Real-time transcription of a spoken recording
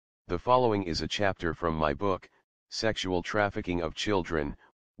The following is a chapter from my book, Sexual Trafficking of Children,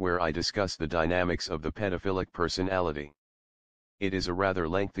 where I discuss the dynamics of the pedophilic personality. It is a rather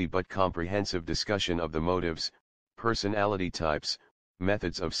lengthy but comprehensive discussion of the motives, personality types,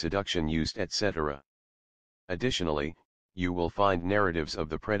 methods of seduction used, etc. Additionally, you will find narratives of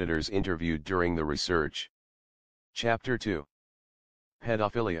the predators interviewed during the research. Chapter 2.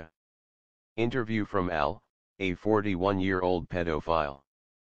 Pedophilia. Interview from Al, a 41-year-old pedophile.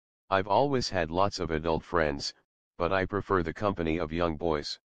 I've always had lots of adult friends, but I prefer the company of young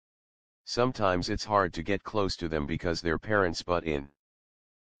boys. Sometimes it's hard to get close to them because their parents butt in.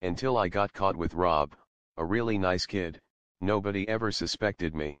 Until I got caught with Rob, a really nice kid, nobody ever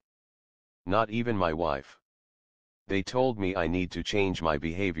suspected me. Not even my wife. They told me I need to change my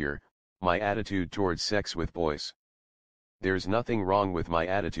behavior, my attitude towards sex with boys. There's nothing wrong with my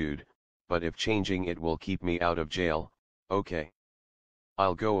attitude, but if changing it will keep me out of jail, okay.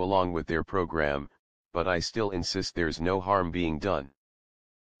 I'll go along with their program, but I still insist there's no harm being done.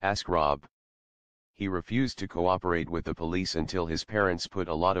 Ask Rob. He refused to cooperate with the police until his parents put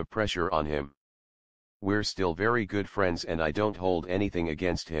a lot of pressure on him. We're still very good friends and I don't hold anything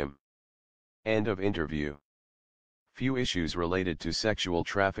against him. End of interview. Few issues related to sexual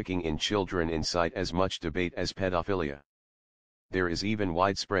trafficking in children incite as much debate as pedophilia. There is even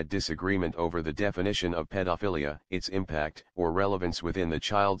widespread disagreement over the definition of pedophilia, its impact or relevance within the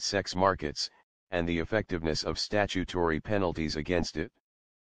child sex markets, and the effectiveness of statutory penalties against it.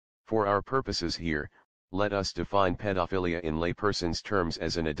 For our purposes here, let us define pedophilia in layperson's terms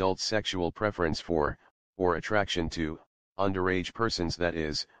as an adult's sexual preference for, or attraction to, underage persons. That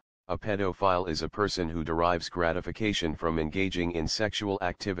is, a pedophile is a person who derives gratification from engaging in sexual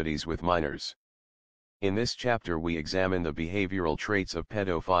activities with minors. In this chapter we examine the behavioral traits of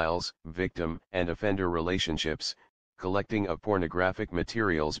pedophiles, victim and offender relationships, collecting of pornographic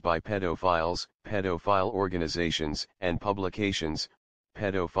materials by pedophiles, pedophile organizations and publications,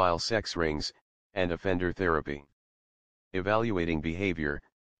 pedophile sex rings, and offender therapy. Evaluating behavior,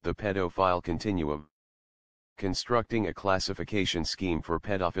 the pedophile continuum. Constructing a classification scheme for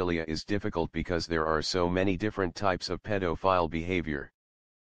pedophilia is difficult because there are so many different types of pedophile behavior.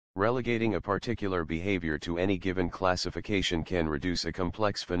 Relegating a particular behavior to any given classification can reduce a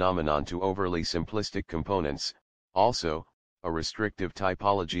complex phenomenon to overly simplistic components. Also, a restrictive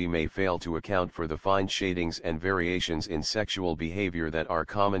typology may fail to account for the fine shadings and variations in sexual behavior that are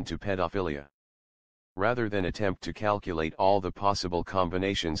common to pedophilia. Rather than attempt to calculate all the possible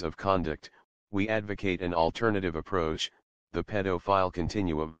combinations of conduct, we advocate an alternative approach, the pedophile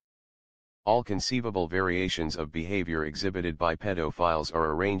continuum. All conceivable variations of behavior exhibited by pedophiles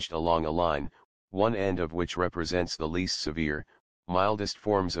are arranged along a line, one end of which represents the least severe, mildest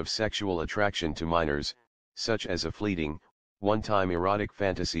forms of sexual attraction to minors, such as a fleeting, one-time erotic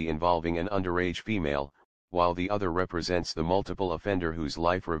fantasy involving an underage female, while the other represents the multiple offender whose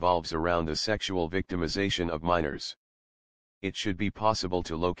life revolves around the sexual victimization of minors. It should be possible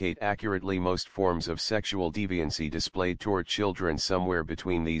to locate accurately most forms of sexual deviancy displayed toward children somewhere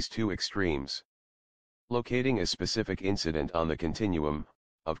between these two extremes. Locating a specific incident on the continuum,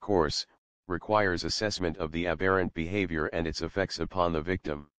 of course, requires assessment of the aberrant behavior and its effects upon the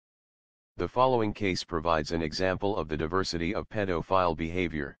victim. The following case provides an example of the diversity of pedophile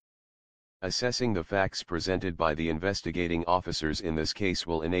behavior. Assessing the facts presented by the investigating officers in this case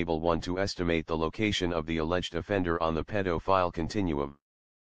will enable one to estimate the location of the alleged offender on the pedophile continuum.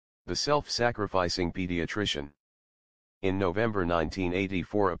 The self-sacrificing pediatrician. In November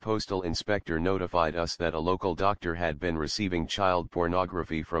 1984, a postal inspector notified us that a local doctor had been receiving child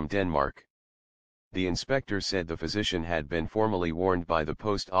pornography from Denmark. The inspector said the physician had been formally warned by the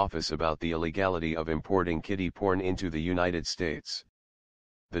post office about the illegality of importing kiddie porn into the United States.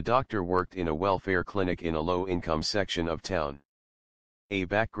 The doctor worked in a welfare clinic in a low-income section of town. A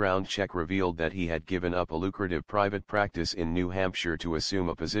background check revealed that he had given up a lucrative private practice in New Hampshire to assume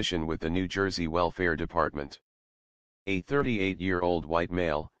a position with the New Jersey Welfare Department. A 38-year-old white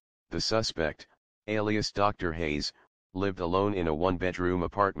male, the suspect, alias Dr. Hayes, lived alone in a one-bedroom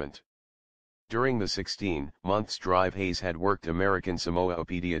apartment. During the 16 months drive Hayes had worked American Samoa, a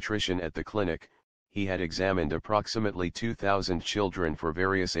pediatrician at the clinic. He had examined approximately 2,000 children for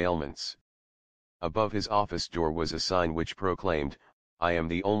various ailments. Above his office door was a sign which proclaimed, "I am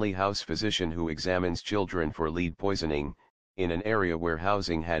the only house physician who examines children for lead poisoning." In an area where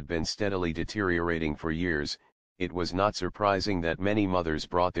housing had been steadily deteriorating for years, it was not surprising that many mothers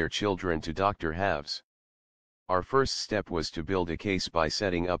brought their children to Dr. Hayes. Our first step was to build a case by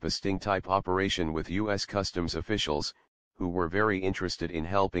setting up a sting-type operation with U.S. Customs officials, who were very interested in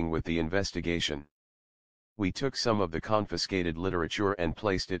helping with the investigation. We took some of the confiscated literature and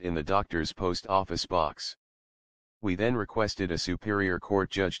placed it in the doctor's post office box. We then requested a superior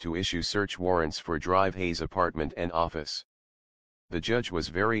court judge to issue search warrants for Drive Hayes' apartment and office. The judge was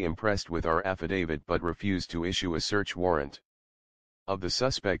very impressed with our affidavit but refused to issue a search warrant of the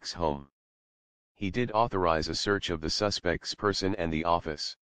suspect's home. He did authorize a search of the suspect's person and the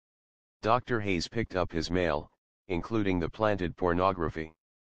office. Dr. Hayes picked up his mail, including the planted pornography.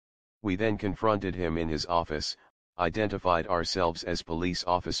 We then confronted him in his office, identified ourselves as police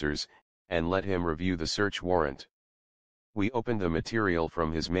officers, and let him review the search warrant. We opened the material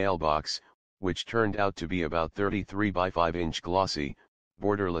from his mailbox, which turned out to be about 33 by 5-inch glossy,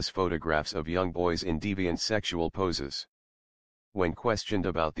 borderless photographs of young boys in deviant sexual poses. When questioned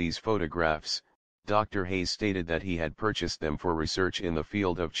about these photographs, Dr. Hayes stated that he had purchased them for research in the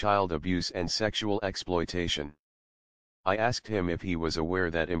field of child abuse and sexual exploitation. I asked him if he was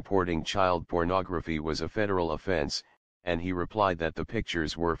aware that importing child pornography was a federal offense, and he replied that the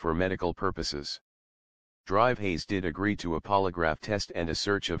pictures were for medical purposes. Drive Hayes did agree to a polygraph test and a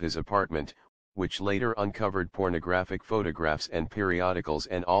search of his apartment, which later uncovered pornographic photographs and periodicals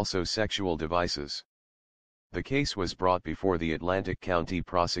and also sexual devices. The case was brought before the Atlantic County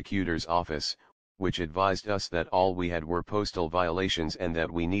Prosecutor's Office, which advised us that all we had were postal violations and that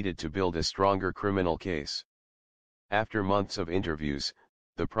we needed to build a stronger criminal case. After months of interviews,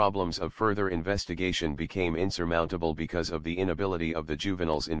 the problems of further investigation became insurmountable because of the inability of the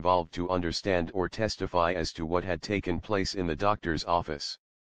juveniles involved to understand or testify as to what had taken place in the doctor's office.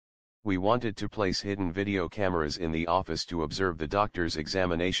 We wanted to place hidden video cameras in the office to observe the doctor's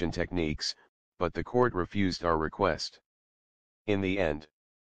examination techniques, but the court refused our request. In the end,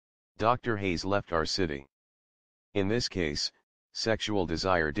 Dr. Hayes left our city. In this case, sexual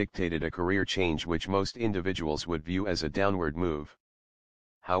desire dictated a career change which most individuals would view as a downward move.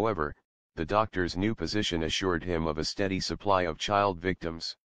 However, the doctor's new position assured him of a steady supply of child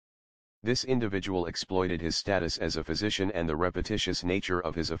victims. This individual exploited his status as a physician, and the repetitious nature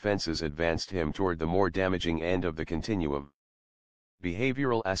of his offenses advanced him toward the more damaging end of the continuum.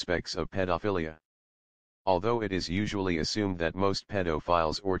 Behavioral aspects of pedophilia. Although it is usually assumed that most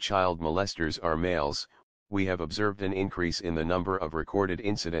pedophiles or child molesters are males, we have observed an increase in the number of recorded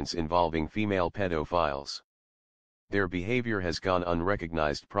incidents involving female pedophiles. Their behavior has gone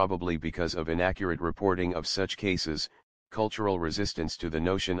unrecognized, probably because of inaccurate reporting of such cases, cultural resistance to the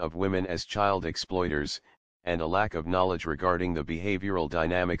notion of women as child exploiters, and a lack of knowledge regarding the behavioral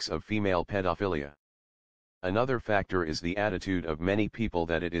dynamics of female pedophilia. Another factor is the attitude of many people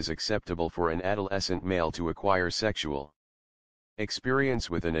that it is acceptable for an adolescent male to acquire sexual experience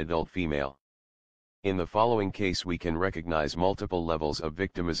with an adult female. In the following case we can recognize multiple levels of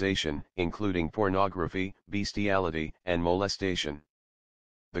victimization, including pornography, bestiality, and molestation.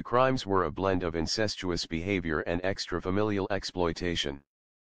 The crimes were a blend of incestuous behavior and extrafamilial exploitation.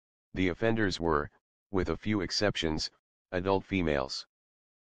 The offenders were, with a few exceptions, adult females.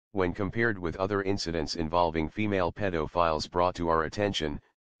 When compared with other incidents involving female pedophiles brought to our attention,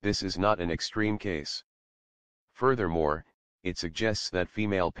 this is not an extreme case. Furthermore, it suggests that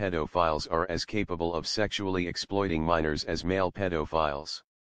female pedophiles are as capable of sexually exploiting minors as male pedophiles.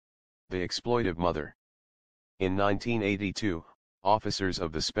 The exploitive mother. In 1982, officers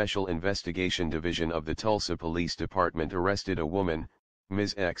of the Special Investigation Division of the Tulsa Police Department arrested a woman,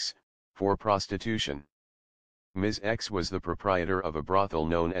 Ms. X, for prostitution. Ms. X was the proprietor of a brothel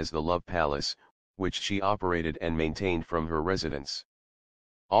known as the Love Palace, which she operated and maintained from her residence.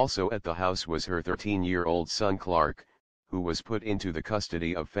 Also at the house was her 13-year-old son Clark, who was put into the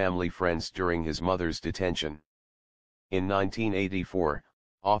custody of family friends during his mother's detention. In 1984,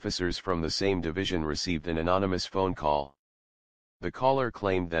 officers from the same division received an anonymous phone call. The caller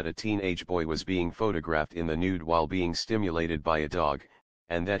claimed that a teenage boy was being photographed in the nude while being stimulated by a dog,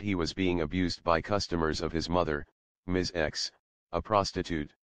 and that he was being abused by customers of his mother, Ms. X, a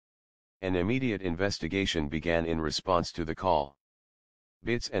prostitute. An immediate investigation began in response to the call.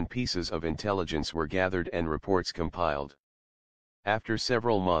 Bits and pieces of intelligence were gathered and reports compiled. After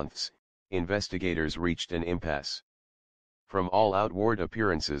several months, investigators reached an impasse. From all outward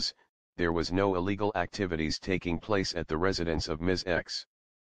appearances, there was no illegal activities taking place at the residence of Ms. X.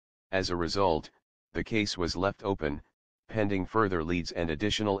 As a result, the case was left open, pending further leads and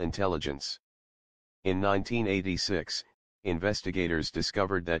additional intelligence. In 1986, investigators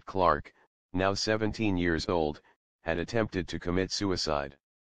discovered that Clark, now 17 years old, had attempted to commit suicide.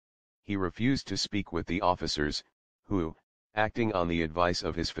 He refused to speak with the officers, who, acting on the advice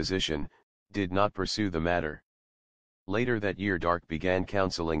of his physician, did not pursue the matter. Later that year Dark began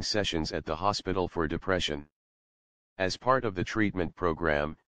counseling sessions at the hospital for depression. As part of the treatment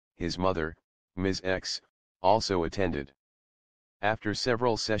program, his mother, Ms. X, also attended. After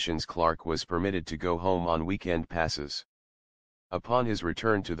several sessions, Clark was permitted to go home on weekend passes. Upon his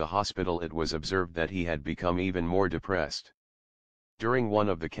return to the hospital, it was observed that he had become even more depressed. During one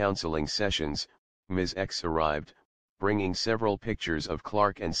of the counseling sessions, Ms. X arrived, bringing several pictures of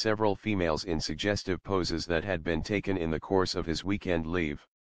Clark and several females in suggestive poses that had been taken in the course of his weekend leave.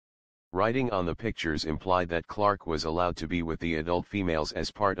 Writing on the pictures implied that Clark was allowed to be with the adult females as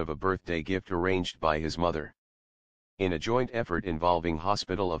part of a birthday gift arranged by his mother. In a joint effort involving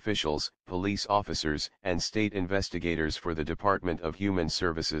hospital officials, police officers, and state investigators for the Department of Human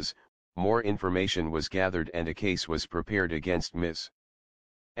Services, more information was gathered and a case was prepared against Ms.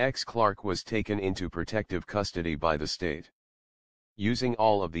 X. Clark was taken into protective custody by the state. Using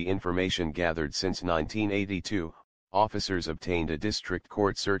all of the information gathered since 1982, officers obtained a district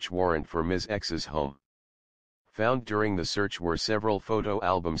court search warrant for Ms. X's home. Found during the search were several photo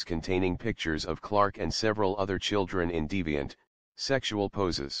albums containing pictures of Clark and several other children in deviant, sexual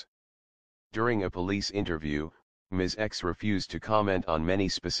poses. During a police interview, Ms. X refused to comment on many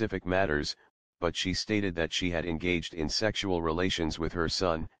specific matters, but she stated that she had engaged in sexual relations with her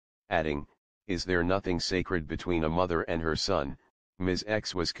son, adding, "Is there nothing sacred between a mother and her son?" Ms.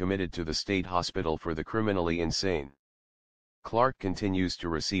 X was committed to the state hospital for the criminally insane. Clark continues to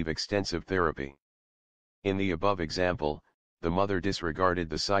receive extensive therapy. In the above example, the mother disregarded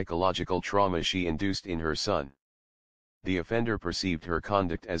the psychological trauma she induced in her son. The offender perceived her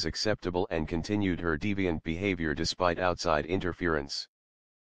conduct as acceptable and continued her deviant behavior despite outside interference.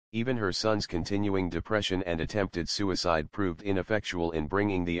 Even her son's continuing depression and attempted suicide proved ineffectual in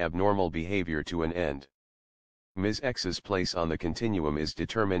bringing the abnormal behavior to an end. Ms. X's place on the continuum is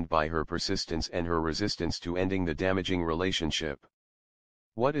determined by her persistence and her resistance to ending the damaging relationship.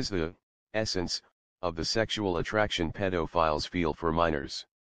 What is the essence of the sexual attraction pedophiles feel for minors?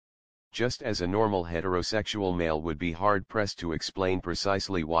 Just as a normal heterosexual male would be hard-pressed to explain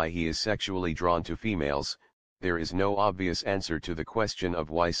precisely why he is sexually drawn to females, there is no obvious answer to the question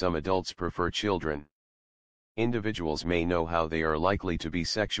of why some adults prefer children. Individuals may know how they are likely to be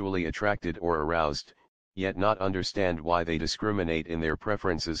sexually attracted or aroused, yet not understand why they discriminate in their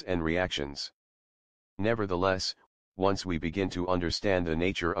preferences and reactions. Nevertheless, once we begin to understand the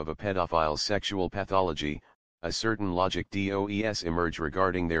nature of a pedophile's sexual pathology, a certain logic does emerge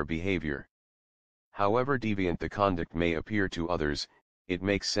regarding their behavior. However deviant the conduct may appear to others, it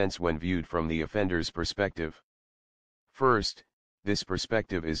makes sense when viewed from the offender's perspective. First, this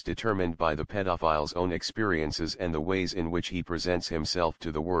perspective is determined by the pedophile's own experiences and the ways in which he presents himself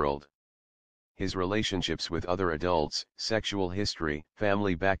to the world. His relationships with other adults, sexual history,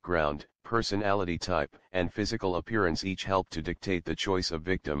 family background, personality type, and physical appearance each help to dictate the choice of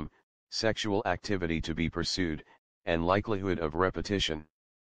victim, sexual activity to be pursued, and likelihood of repetition.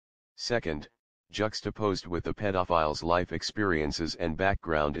 Second, juxtaposed with the pedophile's life experiences and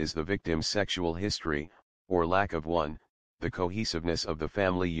background is the victim's sexual history, or lack of one, the cohesiveness of the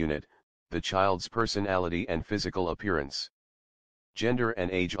family unit, the child's personality and physical appearance. Gender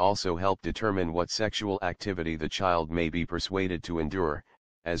and age also help determine what sexual activity the child may be persuaded to endure,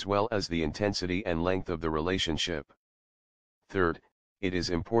 as well as the intensity and length of the relationship. Third, it is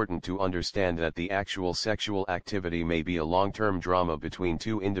important to understand that the actual sexual activity may be a long-term drama between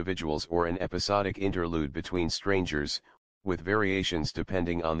two individuals or an episodic interlude between strangers, with variations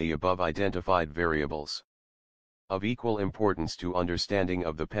depending on the above identified variables. Of equal importance to understanding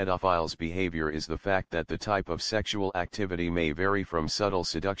of the pedophile's behavior is the fact that the type of sexual activity may vary from subtle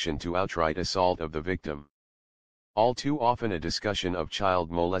seduction to outright assault of the victim. All too often a discussion of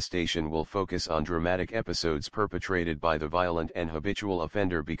child molestation will focus on dramatic episodes perpetrated by the violent and habitual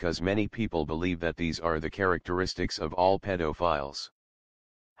offender because many people believe that these are the characteristics of all pedophiles.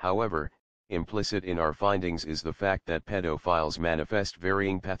 However, implicit in our findings is the fact that pedophiles manifest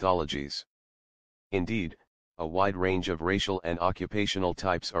varying pathologies. Indeed, a wide range of racial and occupational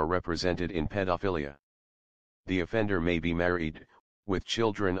types are represented in pedophilia. The offender may be married, with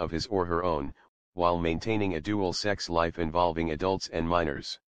children of his or her own, while maintaining a dual-sex life involving adults and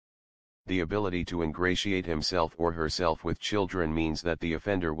minors. The ability to ingratiate himself or herself with children means that the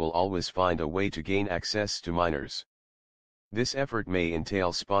offender will always find a way to gain access to minors. This effort may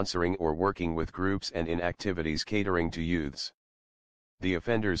entail sponsoring or working with groups and in activities catering to youths. The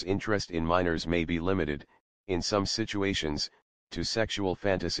offender's interest in minors may be limited, in some situations, to sexual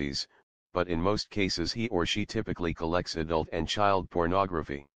fantasies, but in most cases he or she typically collects adult and child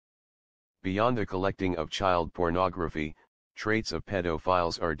pornography. Beyond the collecting of child pornography, traits of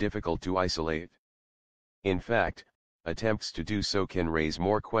pedophiles are difficult to isolate. In fact, attempts to do so can raise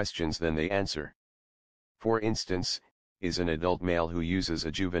more questions than they answer. For instance, is an adult male who uses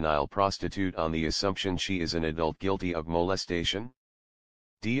a juvenile prostitute on the assumption she is an adult guilty of molestation?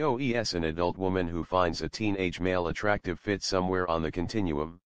 DOES, an adult woman who finds a teenage male attractive fit somewhere on the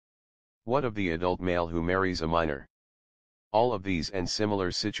continuum? What of the adult male who marries a minor? All of these and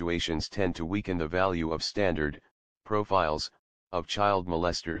similar situations tend to weaken the value of standard profiles of child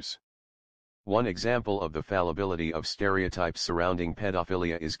molesters. One example of the fallibility of stereotypes surrounding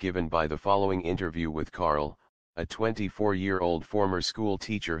pedophilia is given by the following interview with Carl, a 24-year-old former school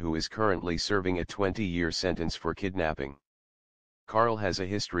teacher who is currently serving a 20-year sentence for kidnapping. Carl has a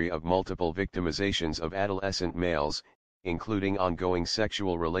history of multiple victimizations of adolescent males, including ongoing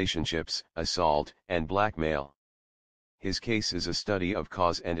sexual relationships, assault, and blackmail. His case is a study of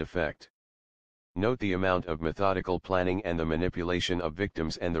cause and effect. Note the amount of methodical planning and the manipulation of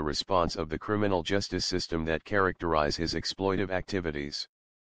victims and the response of the criminal justice system that characterize his exploitive activities.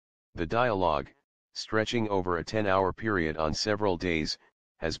 The dialogue, stretching over a 10-hour period on several days,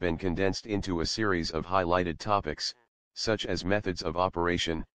 has been condensed into a series of highlighted topics, such as methods of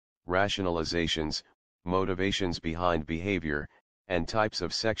operation, rationalizations, motivations behind behavior, and types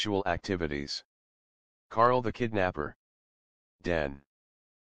of sexual activities. Carl the kidnapper. Dan.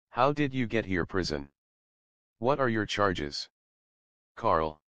 How did you get here? Prison. What are your charges?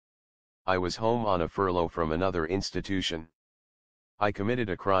 Carl. I was home on a furlough from another institution. I committed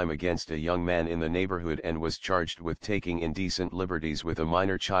a crime against a young man in the neighborhood and was charged with taking indecent liberties with a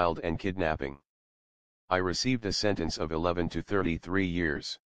minor child and kidnapping. I received a sentence of 11 to 33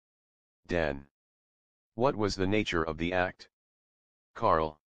 years. Dan. What was the nature of the act?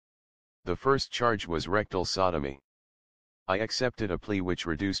 Carl. The first charge was rectal sodomy. I accepted a plea which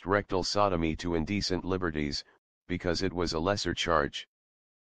reduced rectal sodomy to indecent liberties, because it was a lesser charge.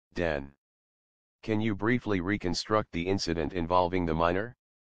 Dan. Can you briefly reconstruct the incident involving the minor?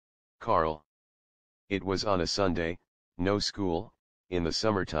 Carl. It was on a Sunday, no school, in the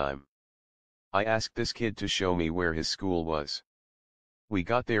summertime. I asked this kid to show me where his school was. We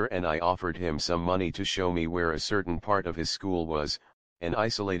got there and I offered him some money to show me where a certain part of his school was, an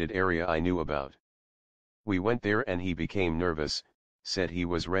isolated area I knew about. We went there and he became nervous, said he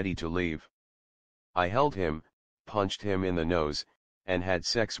was ready to leave. I held him, punched him in the nose, and had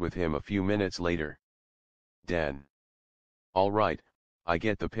sex with him a few minutes later. Dan. All right, I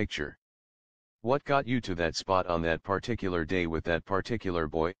get the picture. What got you to that spot on that particular day with that particular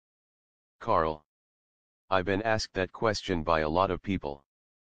boy? Carl. I've been asked that question by a lot of people.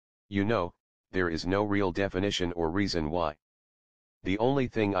 You know, there is no real definition or reason why. The only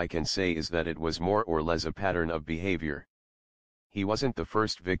thing I can say is that it was more or less a pattern of behavior. He wasn't the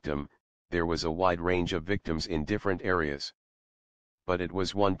first victim, there was a wide range of victims in different areas. But it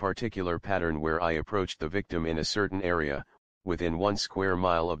was one particular pattern where I approached the victim in a certain area, within 1 square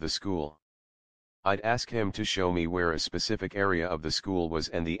mile of the school. I'd ask him to show me where a specific area of the school was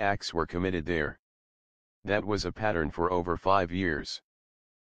and the acts were committed there. That was a pattern for over 5 years.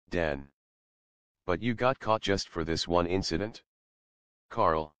 Dan. But you got caught just for this one incident?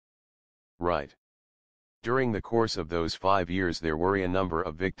 Carl. Right. During the course of those 5 years there were a number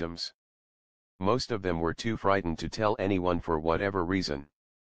of victims. Most of them were too frightened to tell anyone for whatever reason.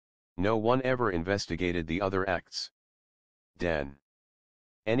 No one ever investigated the other acts. Dan.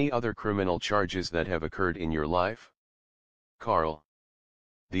 Any other criminal charges that have occurred in your life? Carl.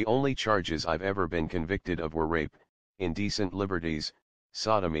 The only charges I've ever been convicted of were rape, indecent liberties,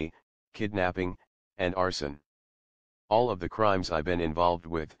 sodomy, kidnapping, and arson. All of the crimes I've been involved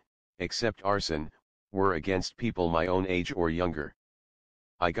with, except arson, were against people my own age or younger.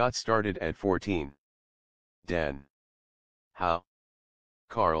 I got started at 14. Dan. How?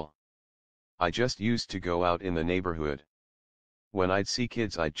 Carl. I just used to go out in the neighborhood. When I'd see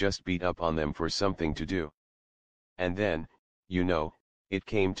kids I'd just beat up on them for something to do. And then, you know, it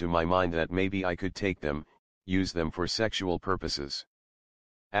came to my mind that maybe I could take them, use them for sexual purposes.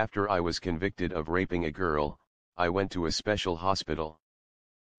 After I was convicted of raping a girl, I went to a special hospital.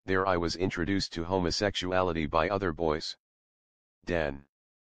 There I was introduced to homosexuality by other boys. Dan.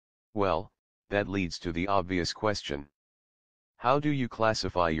 Well, that leads to the obvious question. How do you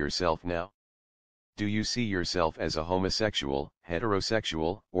classify yourself now? Do you see yourself as a homosexual,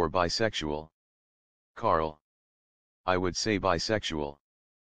 heterosexual, or bisexual? Carl. I would say bisexual.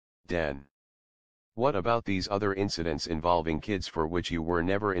 Dan. What about these other incidents involving kids for which you were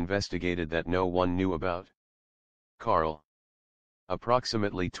never investigated that no one knew about? Carl.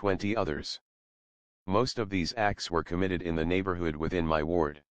 Approximately 20 others. Most of these acts were committed in the neighborhood within my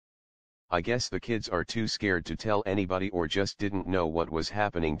ward. I guess the kids are too scared to tell anybody or just didn't know what was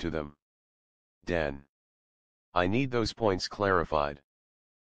happening to them. Dan. I need those points clarified.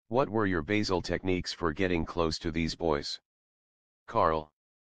 What were your basal techniques for getting close to these boys? Carl.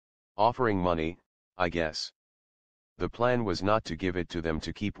 Offering money, I guess. The plan was not to give it to them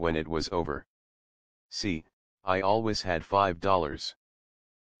to keep when it was over. See, I always had $5.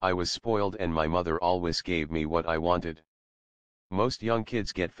 I was spoiled and my mother always gave me what I wanted. Most young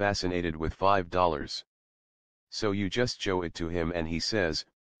kids get fascinated with $5. So you just show it to him and he says,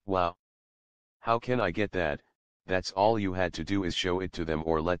 wow. How can I get that? That's all you had to do is show it to them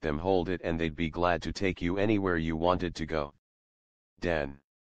or let them hold it and they'd be glad to take you anywhere you wanted to go. Dan.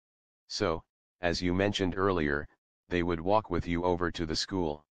 So, as you mentioned earlier, they would walk with you over to the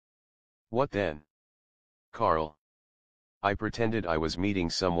school. What then? Carl. I pretended I was meeting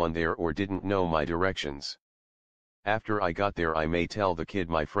someone there or didn't know my directions. After I got there I may tell the kid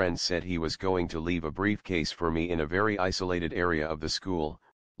my friend said he was going to leave a briefcase for me in a very isolated area of the school,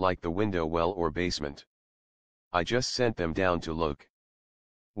 like the window well or basement. I just sent them down to look.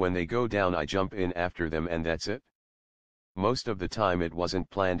 When they go down I jump in after them and that's it. Most of the time it wasn't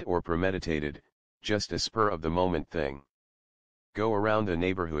planned or premeditated, just a spur of the moment thing. Go around the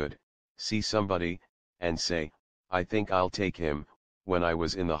neighborhood, see somebody, and say, I think I'll take him. When I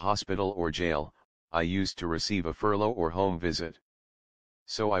was in the hospital or jail, I used to receive a furlough or home visit.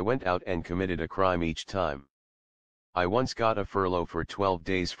 So I went out and committed a crime each time. I once got a furlough for 12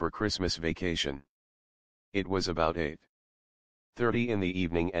 days for Christmas vacation. It was about 8:30 in the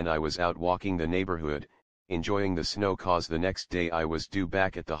evening and I was out walking the neighborhood, enjoying the snow cause the next day I was due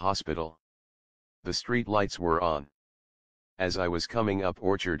back at the hospital. The street lights were on. As I was coming up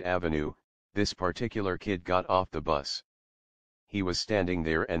Orchard Avenue, this particular kid got off the bus. He was standing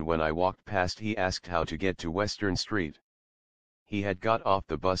there and when I walked past he asked how to get to Western Street. He had got off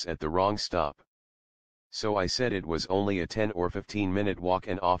the bus at the wrong stop. So I said it was only a 10 or 15-minute walk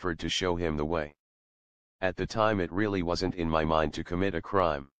and offered to show him the way. At the time it really wasn't in my mind to commit a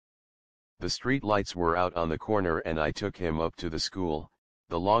crime. The street lights were out on the corner and I took him up to the school,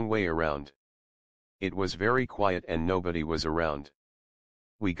 the long way around. It was very quiet and nobody was around.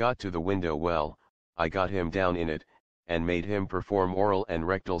 We got to the window well, I got him down in it, and made him perform oral and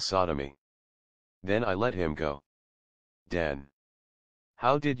rectal sodomy. Then I let him go. Dan.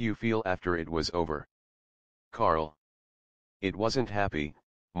 How did you feel after it was over? Carl. It wasn't happy,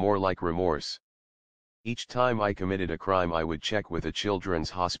 more like remorse. Each time I committed a crime I would check with a children's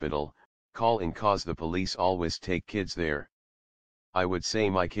hospital, call in cause the police always take kids there. I would say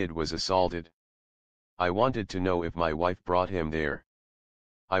my kid was assaulted. I wanted to know if my wife brought him there.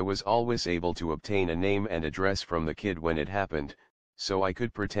 I was always able to obtain a name and address from the kid when it happened, so I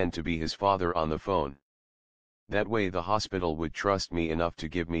could pretend to be his father on the phone. That way the hospital would trust me enough to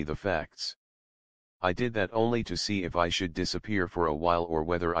give me the facts. I did that only to see if I should disappear for a while or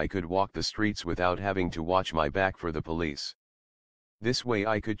whether I could walk the streets without having to watch my back for the police. This way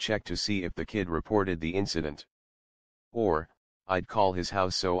I could check to see if the kid reported the incident. Or, I'd call his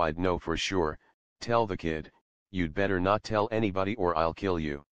house so I'd know for sure, tell the kid, you'd better not tell anybody or I'll kill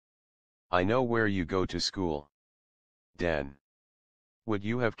you. I know where you go to school. Dan. Would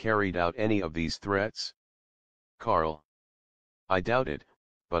you have carried out any of these threats? Carl. I doubt it,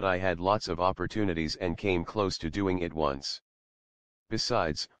 but I had lots of opportunities and came close to doing it once.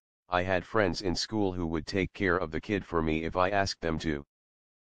 Besides, I had friends in school who would take care of the kid for me if I asked them to.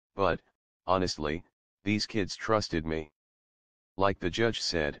 But, honestly, these kids trusted me. Like the judge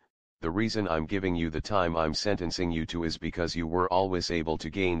said, the reason I'm giving you the time I'm sentencing you to is because you were always able to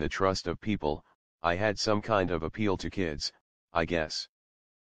gain the trust of people. I had some kind of appeal to kids, I guess.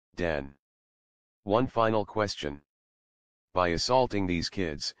 Dan. One final question. By assaulting these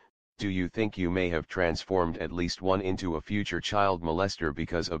kids, do you think you may have transformed at least one into a future child molester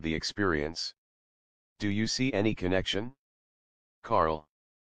because of the experience? Do you see any connection? Carl.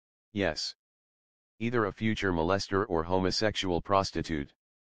 Yes. Either a future molester or homosexual prostitute.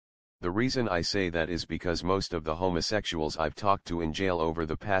 The reason I say that is because most of the homosexuals I've talked to in jail over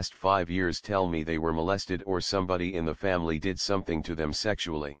the past 5 years tell me they were molested or somebody in the family did something to them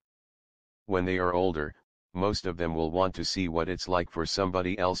sexually. When they are older, most of them will want to see what it's like for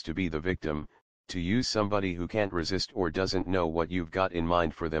somebody else to be the victim, to use somebody who can't resist or doesn't know what you've got in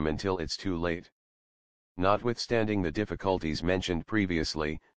mind for them until it's too late. Notwithstanding the difficulties mentioned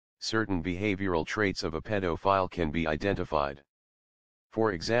previously, certain behavioral traits of a pedophile can be identified.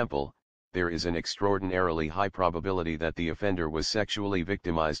 For example, there is an extraordinarily high probability that the offender was sexually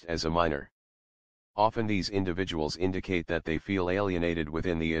victimized as a minor. Often these individuals indicate that they feel alienated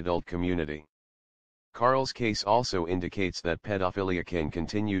within the adult community. Carl's case also indicates that pedophilia can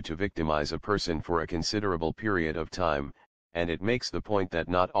continue to victimize a person for a considerable period of time, and it makes the point that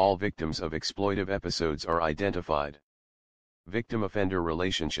not all victims of exploitive episodes are identified. Victim-offender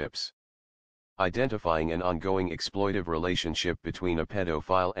relationships. Identifying an ongoing exploitive relationship between a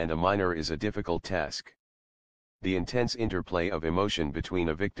pedophile and a minor is a difficult task. The intense interplay of emotion between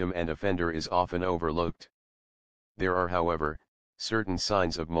a victim and offender is often overlooked. There are, however, certain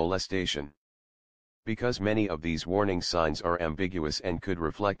signs of molestation. Because many of these warning signs are ambiguous and could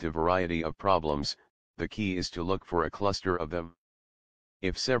reflect a variety of problems, the key is to look for a cluster of them.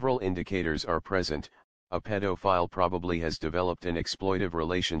 If several indicators are present, a pedophile probably has developed an exploitive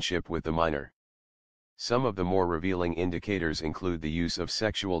relationship with the minor. Some of the more revealing indicators include the use of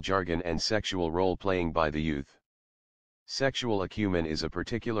sexual jargon and sexual role-playing by the youth. Sexual acumen is a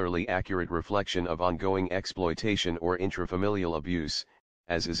particularly accurate reflection of ongoing exploitation or intrafamilial abuse,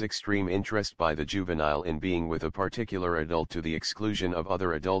 as is extreme interest by the juvenile in being with a particular adult to the exclusion of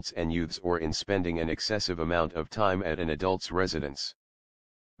other adults and youths, or in spending an excessive amount of time at an adult's residence.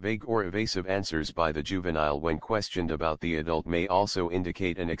 Vague or evasive answers by the juvenile when questioned about the adult may also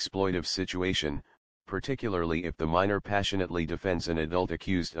indicate an exploitive situation, particularly if the minor passionately defends an adult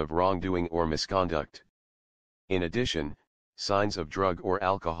accused of wrongdoing or misconduct. In addition, signs of drug or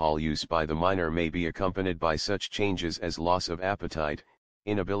alcohol use by the minor may be accompanied by such changes as loss of appetite,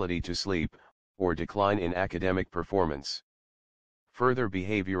 inability to sleep, or decline in academic performance. Further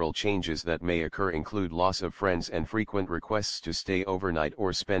behavioral changes that may occur include loss of friends and frequent requests to stay overnight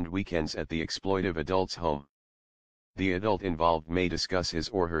or spend weekends at the exploitive adult's home. The adult involved may discuss his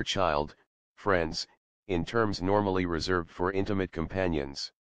or her child, friends, in terms normally reserved for intimate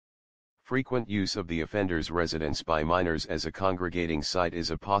companions. Frequent use of the offender's residence by minors as a congregating site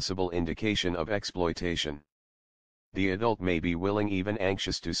is a possible indication of exploitation. The adult may be willing, even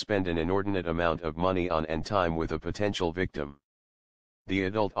anxious, to spend an inordinate amount of money on and time with a potential victim. The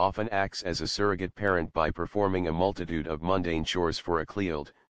adult often acts as a surrogate parent by performing a multitude of mundane chores for a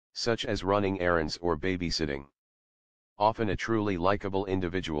client, such as running errands or babysitting. Often a truly likable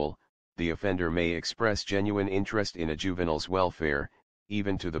individual, the offender may express genuine interest in a juvenile's welfare,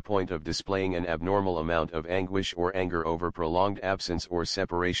 even to the point of displaying an abnormal amount of anguish or anger over prolonged absence or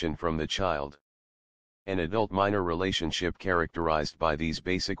separation from the child. An adult-minor relationship characterized by these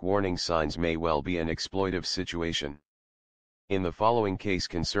basic warning signs may well be an exploitive situation. In the following case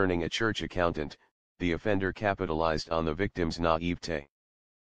concerning a church accountant, the offender capitalized on the victim's naivete.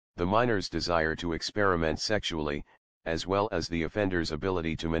 The minor's desire to experiment sexually, as well as the offender's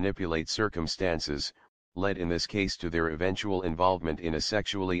ability to manipulate circumstances, led in this case to their eventual involvement in a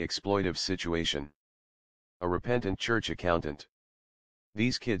sexually exploitive situation. A repentant church accountant.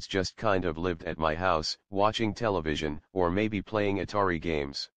 These kids just kind of lived at my house, watching television, or maybe playing Atari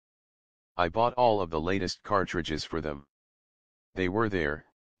games. I bought all of the latest cartridges for them. They were there,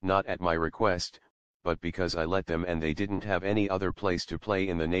 not at my request, but because I let them, and they didn't have any other place to play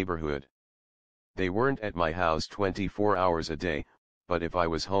in the neighborhood. They weren't at my house 24 hours a day, but if I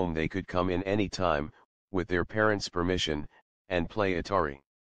was home they could come in any time, with their parents' permission, and play Atari.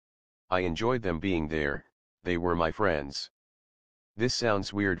 I enjoyed them being there, they were my friends. This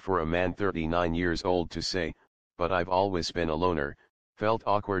sounds weird for a man 39 years old to say, but I've always been a loner, felt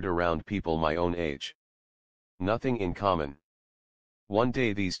awkward around people my own age. Nothing in common. One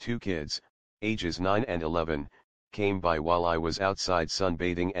day these two kids, ages 9 and 11, came by while I was outside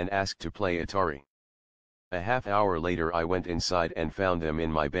sunbathing and asked to play Atari. A half hour later I went inside and found them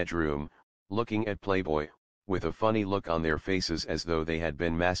in my bedroom, looking at Playboy, with a funny look on their faces as though they had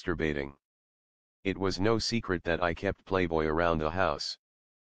been masturbating. It was no secret that I kept Playboy around the house.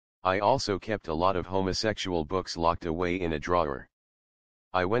 I also kept a lot of homosexual books locked away in a drawer.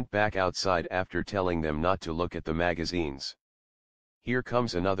 I went back outside after telling them not to look at the magazines. Here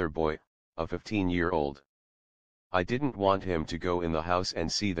comes another boy, a 15-year-old. I didn't want him to go in the house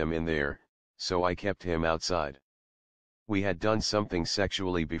and see them in there, so I kept him outside. We had done something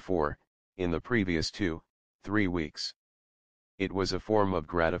sexually before, in the previous 2-3 weeks. It was a form of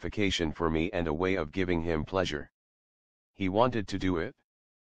gratification for me and a way of giving him pleasure. He wanted to do it.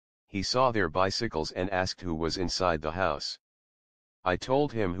 He saw their bicycles and asked who was inside the house. I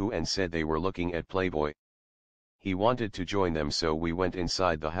told him who and said they were looking at Playboy. He wanted to join them, so we went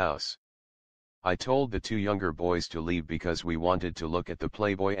inside the house. I told the two younger boys to leave because we wanted to look at the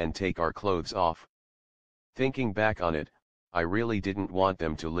Playboy and take our clothes off. Thinking back on it, I really didn't want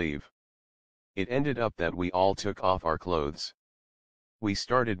them to leave. It ended up that we all took off our clothes. We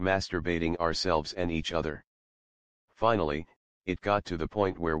started masturbating ourselves and each other. Finally, it got to the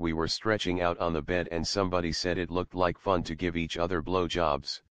point where we were stretching out on the bed and somebody said it looked like fun to give each other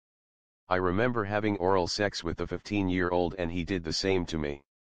blowjobs. I remember having oral sex with the 15-year-old and he did the same to me.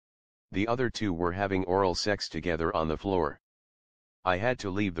 The other two were having oral sex together on the floor. I had to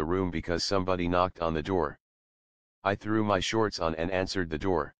leave the room because somebody knocked on the door. I threw my shorts on and answered the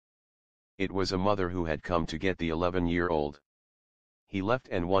door. It was a mother who had come to get the 11-year-old. He left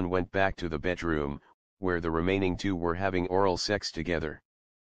and one went back to the bedroom, where the remaining two were having oral sex together.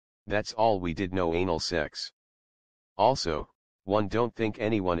 That's all we did, no anal sex. Also, one don't think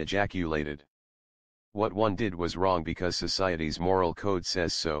anyone ejaculated. What one did was wrong because society's moral code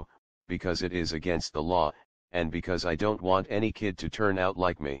says so, because it is against the law, and because I don't want any kid to turn out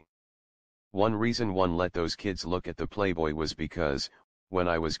like me. One reason one let those kids look at the Playboy was because, when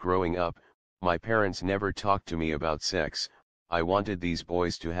I was growing up, my parents never talked to me about sex. I wanted these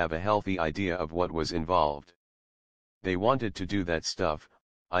boys to have a healthy idea of what was involved. They wanted to do that stuff.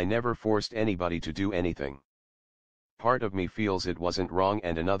 I never forced anybody to do anything. Part of me feels it wasn't wrong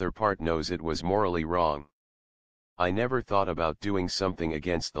and another part knows it was morally wrong. I never thought about doing something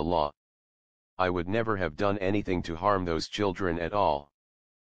against the law. I would never have done anything to harm those children at all.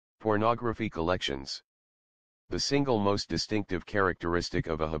 Pornography collections. The single most distinctive characteristic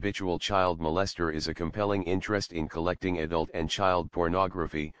of a habitual child molester is a compelling interest in collecting adult and child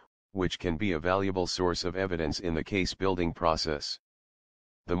pornography, which can be a valuable source of evidence in the case-building process.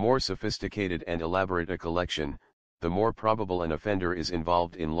 The more sophisticated and elaborate a collection, the more probable an offender is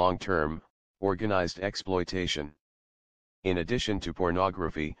involved in long-term, organized exploitation. In addition to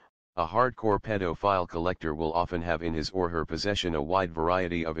pornography, a hardcore pedophile collector will often have in his or her possession a wide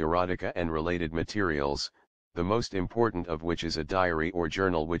variety of erotica and related materials, the most important of which is a diary or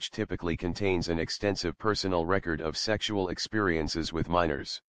journal which typically contains an extensive personal record of sexual experiences with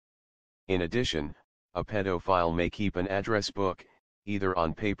minors. In addition, a pedophile may keep an address book, either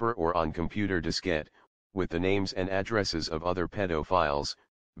on paper or on computer diskette, with the names and addresses of other pedophiles,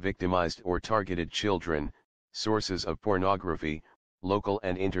 victimized or targeted children, sources of pornography, local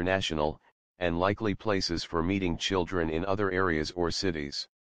and international, and likely places for meeting children in other areas or cities.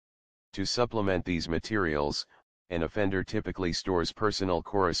 To supplement these materials, an offender typically stores personal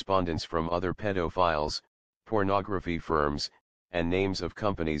correspondence from other pedophiles, pornography firms, and names of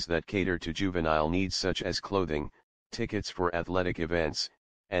companies that cater to juvenile needs such as clothing, tickets for athletic events,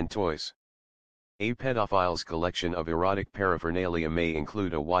 and toys. A pedophile's collection of erotic paraphernalia may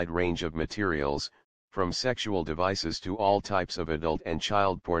include a wide range of materials, from sexual devices to all types of adult and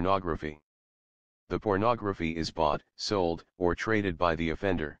child pornography. The pornography is bought, sold, or traded by the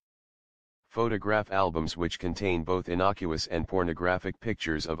offender. Photograph albums which contain both innocuous and pornographic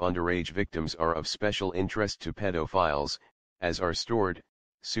pictures of underage victims are of special interest to pedophiles, as are stored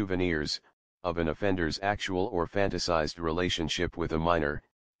souvenirs of an offender's actual or fantasized relationship with a minor,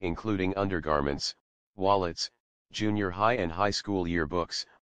 including undergarments, wallets, junior high and high school yearbooks,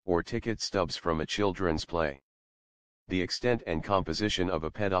 or ticket stubs from a children's play. The extent and composition of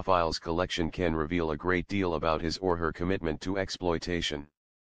a pedophile's collection can reveal a great deal about his or her commitment to exploitation.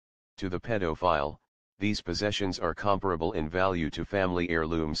 To the pedophile, these possessions are comparable in value to family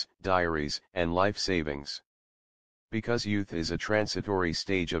heirlooms, diaries, and life savings. Because youth is a transitory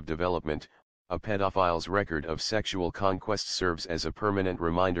stage of development, a pedophile's record of sexual conquest serves as a permanent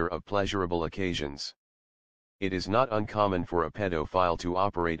reminder of pleasurable occasions. It is not uncommon for a pedophile to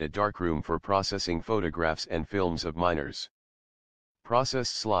operate a darkroom for processing photographs and films of minors.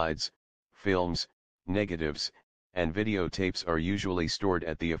 Processed slides, films, negatives, and videotapes are usually stored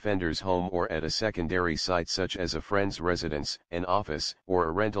at the offender's home or at a secondary site such as a friend's residence, an office, or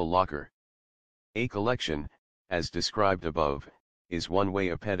a rental locker. A collection, as described above, is one way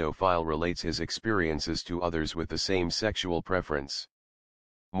a pedophile relates his experiences to others with the same sexual preference.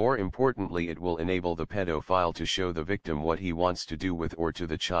 More importantly, it will enable the pedophile to show the victim what he wants to do with or to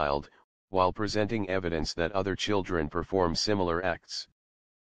the child, while presenting evidence that other children perform similar acts.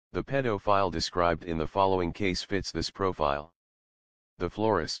 The pedophile described in the following case fits this profile. The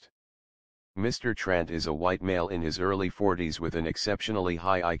florist. Mr. Trant is a white male in his early 40s with an exceptionally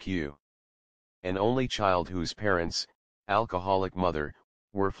high IQ. An only child whose parents, alcoholic mother,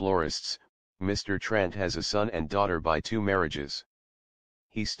 were florists, Mr. Trant has a son and daughter by 2 marriages.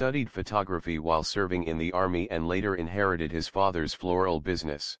 He studied photography while serving in the army and later inherited his father's floral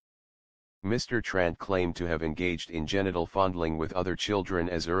business. Mr. Trant claimed to have engaged in genital fondling with other children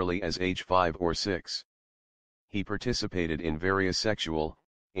as early as age 5 or 6. He participated in various sexual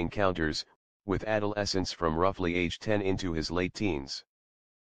encounters with adolescents from roughly age 10 into his late teens.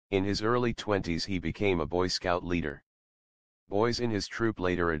 In his early 20s he became a Boy Scout leader. Boys in his troop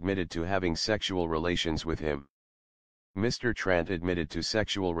later admitted to having sexual relations with him. Mr. Trant admitted to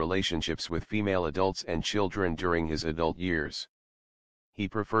sexual relationships with female adults and children during his adult years. He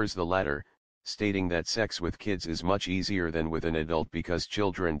prefers the latter, stating that sex with kids is much easier than with an adult because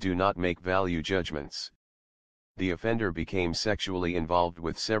children do not make value judgments. the offender became sexually involved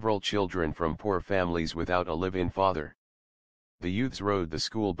with several children from poor families without a live-in father. The youths rode the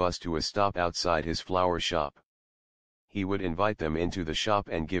school bus to a stop outside his flower shop. He would invite them into the shop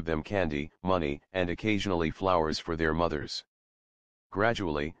and give them candy, money, and occasionally flowers for their mothers.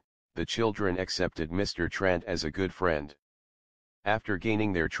 Gradually, the children accepted Mr. Trant as a good friend. After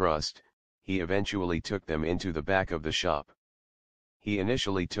gaining their trust, he eventually took them into the back of the shop. He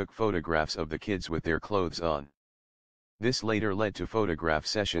initially took photographs of the kids with their clothes on. This later led to photograph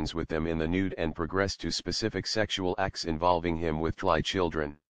sessions with them in the nude and progressed to specific sexual acts involving him with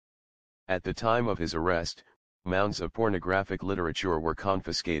children. At the time of his arrest, mounds of pornographic literature were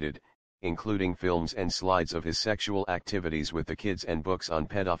confiscated, including films and slides of his sexual activities with the kids and books on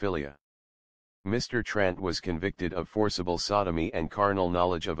pedophilia. Mr. Trant was convicted of forcible sodomy and carnal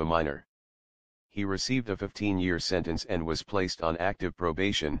knowledge of a minor. He received a 15-year sentence and was placed on active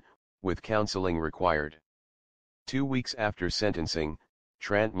probation, with counseling required. 2 weeks after sentencing,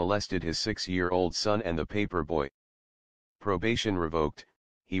 Trant molested his 6-year-old son and the paper boy. Probation revoked,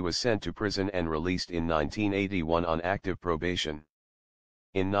 he was sent to prison and released in 1981 on active probation.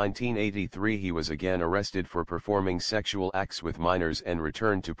 In 1983 he was again arrested for performing sexual acts with minors and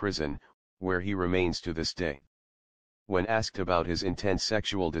returned to prison, where he remains to this day. When asked about his intense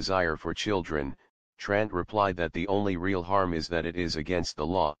sexual desire for children, Trant replied that the only real harm is that it is against the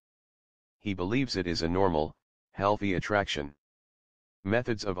law. He believes it is a normal, healthy attraction.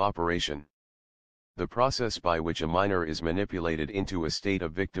 Methods of operation. The process by which a minor is manipulated into a state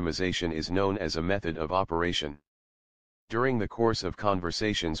of victimization is known as a method of operation. During the course of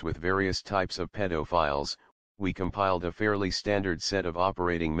conversations with various types of pedophiles, we compiled a fairly standard set of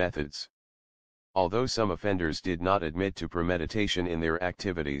operating methods. Although some offenders did not admit to premeditation in their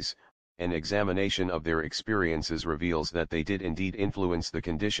activities, an examination of their experiences reveals that they did indeed influence the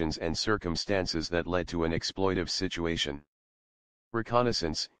conditions and circumstances that led to an exploitive situation.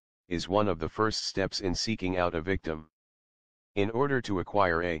 Reconnaissance is one of the first steps in seeking out a victim. In order to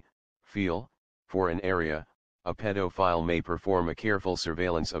acquire a feel for an area, a pedophile may perform a careful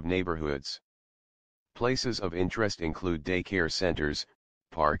surveillance of neighborhoods. Places of interest include daycare centers,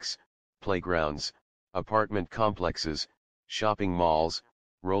 parks, playgrounds, apartment complexes, shopping malls,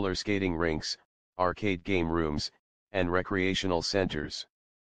 roller skating rinks, arcade game rooms, and recreational centers.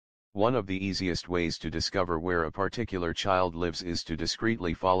 One of the easiest ways to discover where a particular child lives is to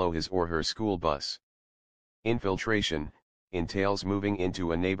discreetly follow his or her school bus. Infiltration entails moving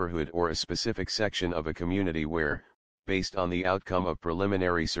into a neighborhood or a specific section of a community where, based on the outcome of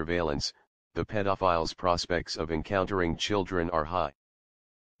preliminary surveillance, the pedophile's prospects of encountering children are high.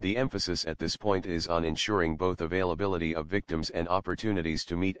 The emphasis at this point is on ensuring both availability of victims and opportunities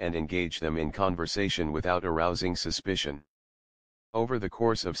to meet and engage them in conversation without arousing suspicion. Over the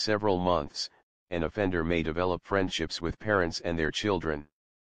course of several months, an offender may develop friendships with parents and their children.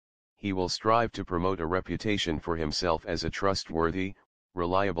 He will strive to promote a reputation for himself as a trustworthy,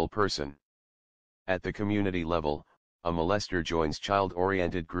 reliable person. At the community level, a molester joins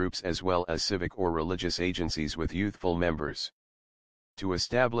child-oriented groups as well as civic or religious agencies with youthful members. To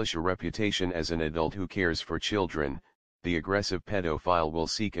establish a reputation as an adult who cares for children, the aggressive pedophile will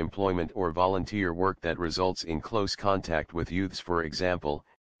seek employment or volunteer work that results in close contact with youths, for example,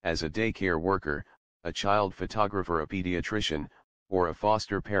 as a daycare worker, a child photographer, a pediatrician, or a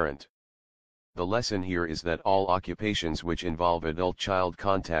foster parent. The lesson here is that all occupations which involve adult-child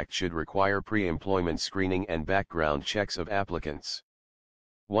contact should require pre-employment screening and background checks of applicants.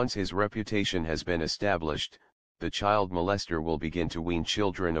 Once his reputation has been established, the child molester will begin to wean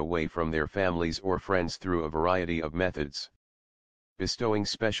children away from their families or friends through a variety of methods. Bestowing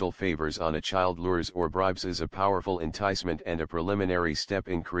special favors on a child, lures or bribes, is a powerful enticement and a preliminary step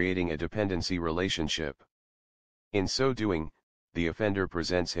in creating a dependency relationship. In so doing, the offender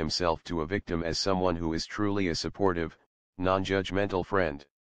presents himself to a victim as someone who is truly a supportive, non-judgmental friend.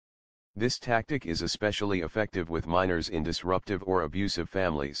 This tactic is especially effective with minors in disruptive or abusive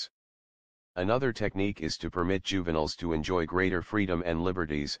families. Another technique is to permit juveniles to enjoy greater freedom and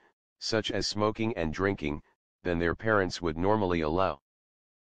liberties, such as smoking and drinking, than their parents would normally allow.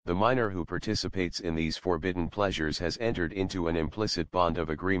 The minor who participates in these forbidden pleasures has entered into an implicit bond of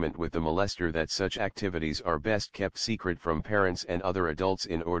agreement with the molester that such activities are best kept secret from parents and other adults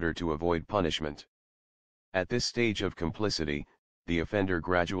in order to avoid punishment. At this stage of complicity, the offender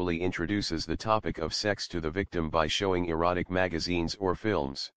gradually introduces the topic of sex to the victim by showing erotic magazines or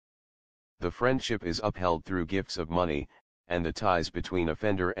films. The friendship is upheld through gifts of money, and the ties between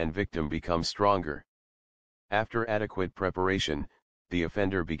offender and victim become stronger. After adequate preparation, the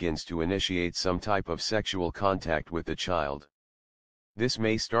offender begins to initiate some type of sexual contact with the child. This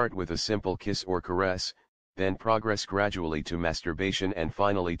may start with a simple kiss or caress, then progress gradually to masturbation and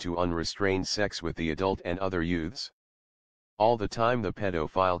finally to unrestrained sex with the adult and other youths. All the time the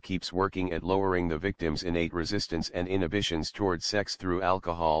pedophile keeps working at lowering the victim's innate resistance and inhibitions toward sex through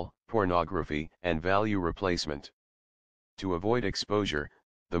alcohol, pornography, and value replacement. To avoid exposure,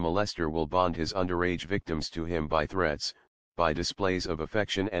 the molester will bond his underage victims to him by threats, by displays of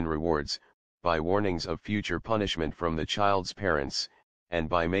affection and rewards, by warnings of future punishment from the child's parents, and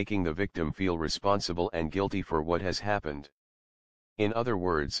by making the victim feel responsible and guilty for what has happened. In other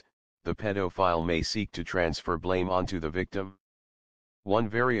words, the pedophile may seek to transfer blame onto the victim. One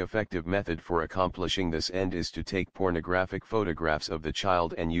very effective method for accomplishing this end is to take pornographic photographs of the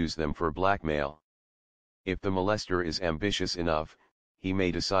child and use them for blackmail. If the molester is ambitious enough, he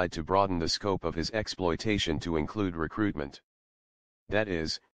may decide to broaden the scope of his exploitation to include recruitment. That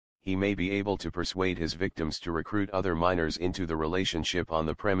is, he may be able to persuade his victims to recruit other minors into the relationship on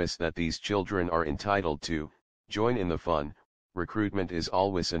the premise that these children are entitled to join in the fun. Recruitment is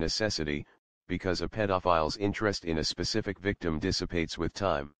always a necessity, because a pedophile's interest in a specific victim dissipates with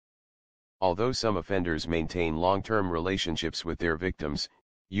time. Although some offenders maintain long-term relationships with their victims,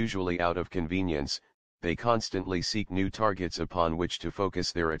 usually out of convenience, they constantly seek new targets upon which to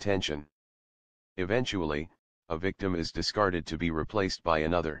focus their attention. Eventually, a victim is discarded to be replaced by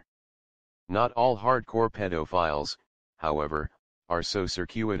another. Not all hardcore pedophiles, however, are so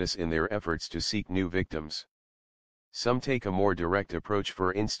circuitous in their efforts to seek new victims. Some take a more direct approach,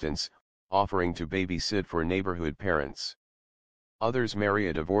 for instance, offering to babysit for neighborhood parents. Others marry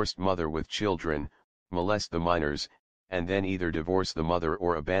a divorced mother with children, molest the minors, and then either divorce the mother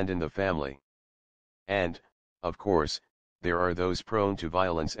or abandon the family. And, of course, there are those prone to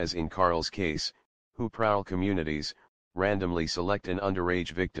violence, as in Carl's case, who prowl communities, randomly select an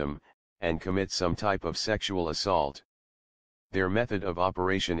underage victim, and commit some type of sexual assault. Their method of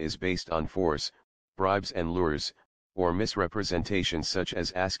operation is based on force, bribes and lures, or misrepresentations such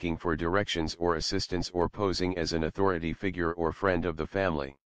as asking for directions or assistance or posing as an authority figure or friend of the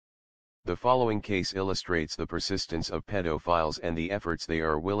family. The following case illustrates the persistence of pedophiles and the efforts they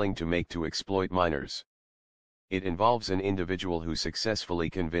are willing to make to exploit minors. It involves an individual who successfully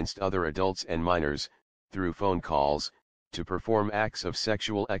convinced other adults and minors, through phone calls, to perform acts of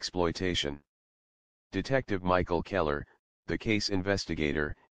sexual exploitation. Detective Michael Keller, the case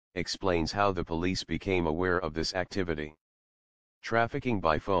investigator, explains how the police became aware of this activity. Trafficking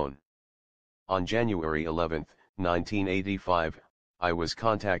by phone. On January 11, 1985, I was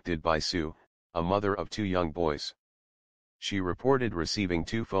contacted by Sue, a mother of two young boys. She reported receiving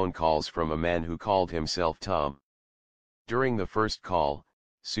 2 phone calls from a man who called himself Tom. During the first call,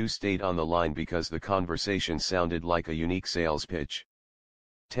 Sue stayed on the line because the conversation sounded like a unique sales pitch.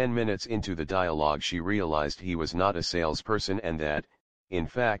 10 minutes into the dialogue, she realized he was not a salesperson and that, in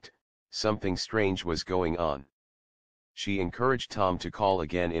fact, something strange was going on. She encouraged Tom to call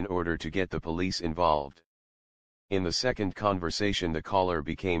again in order to get the police involved. In the second conversation, the caller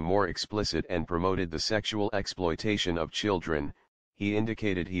became more explicit and promoted the sexual exploitation of children. He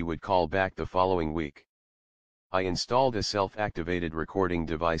indicated he would call back the following week. I installed a self-activated recording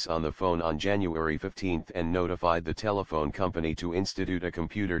device on the phone on January 15 and notified the telephone company to institute a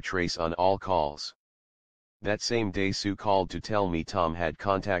computer trace on all calls. That same day, Sue called to tell me Tom had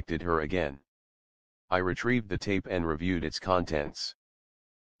contacted her again. I retrieved the tape and reviewed its contents.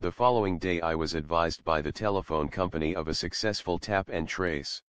 The following day, I was advised by the telephone company of a successful tap and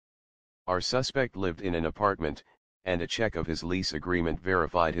trace. Our suspect lived in an apartment, and a check of his lease agreement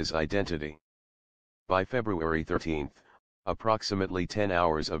verified his identity. By February 13, approximately 10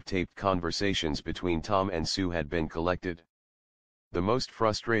 hours of taped conversations between Tom and Sue had been collected. The most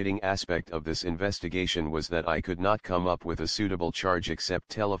frustrating aspect of this investigation was that I could not come up with a suitable charge except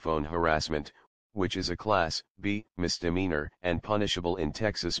telephone harassment, which is a Class B misdemeanor and punishable in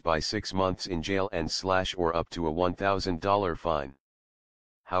Texas by 6 months in jail and or up to a $1,000 fine.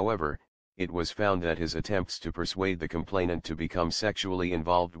 However, it was found that his attempts to persuade the complainant to become sexually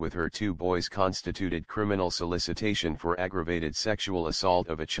involved with her 2 boys constituted criminal solicitation for aggravated sexual assault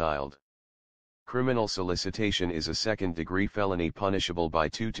of a child. Criminal solicitation is a second-degree felony punishable by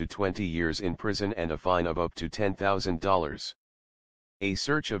 2 to 20 years in prison and a fine of up to $10,000. A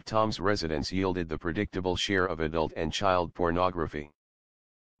search of Tom's residence yielded the predictable share of adult and child pornography.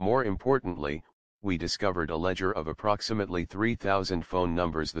 More importantly, we discovered a ledger of approximately 3,000 phone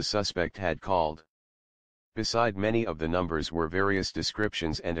numbers the suspect had called. Beside many of the numbers were various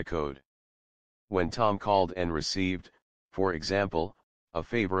descriptions and a code. When Tom called and received, for example, a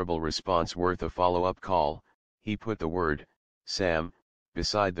favorable response worth a follow-up call, he put the word, Sam,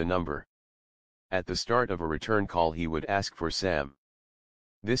 beside the number. At the start of a return call, he would ask for Sam.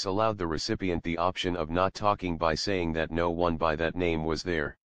 This allowed the recipient the option of not talking by saying that no one by that name was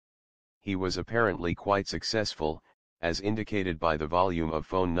there. He was apparently quite successful, as indicated by the volume of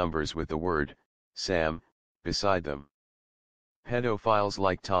phone numbers with the word, Sam, beside them. Pedophiles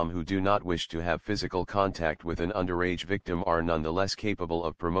like Tom who do not wish to have physical contact with an underage victim are nonetheless capable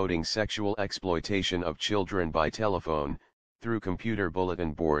of promoting sexual exploitation of children by telephone, through computer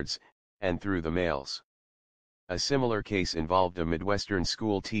bulletin boards, and through the mails. A similar case involved a Midwestern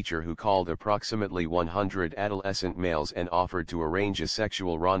school teacher who called approximately 100 adolescent males and offered to arrange a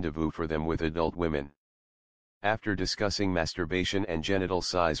sexual rendezvous for them with adult women. After discussing masturbation and genital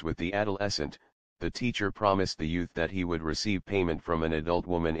size with the adolescent, the teacher promised the youth that he would receive payment from an adult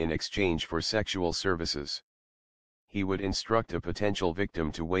woman in exchange for sexual services. He would instruct a potential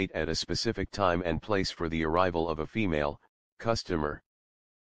victim to wait at a specific time and place for the arrival of a female customer.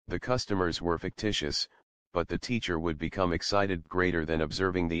 The customers were fictitious, but the teacher would become excited greater than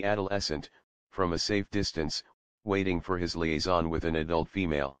observing the adolescent, from a safe distance, waiting for his liaison with an adult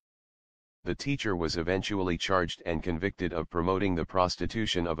female. The teacher was eventually charged and convicted of promoting the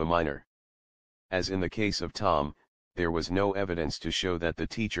prostitution of a minor. As in the case of Tom, there was no evidence to show that the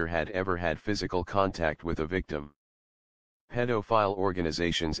teacher had ever had physical contact with a victim. Pedophile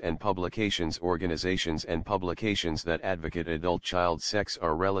organizations and publications that advocate adult-child sex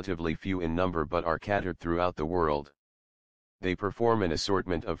are relatively few in number but are scattered throughout the world. They perform an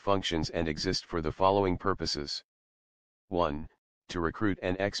assortment of functions and exist for the following purposes. 1. To recruit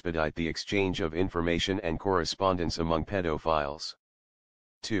and expedite the exchange of information and correspondence among pedophiles.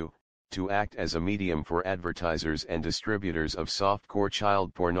 2. To act as a medium for advertisers and distributors of softcore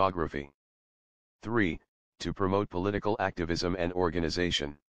child pornography. 3. To promote political activism and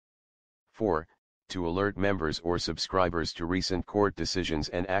organization. 4. To alert members or subscribers to recent court decisions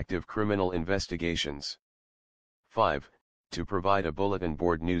and active criminal investigations. 5. To provide a bulletin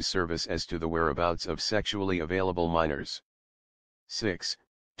board news service as to the whereabouts of sexually available minors. 6.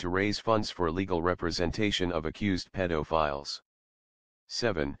 To raise funds for legal representation of accused pedophiles.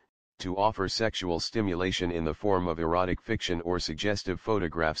 7. To offer sexual stimulation in the form of erotic fiction or suggestive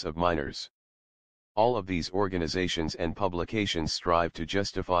photographs of minors. All of these organizations and publications strive to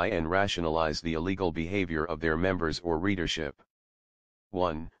justify and rationalize the illegal behavior of their members or readership.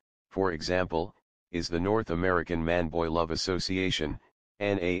 1. For example, is the North American Man-Boy Love Association,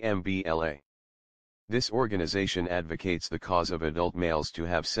 NAMBLA. This organization advocates the cause of adult males to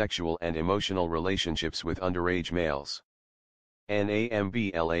have sexual and emotional relationships with underage males.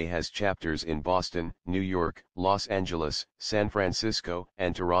 NAMBLA has chapters in Boston, New York, Los Angeles, San Francisco,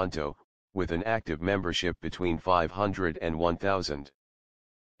 and Toronto, with an active membership between 500 and 1,000.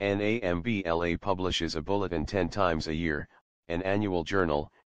 NAMBLA publishes a bulletin 10 times a year, an annual journal,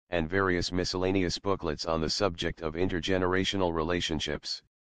 and various miscellaneous booklets on the subject of intergenerational relationships.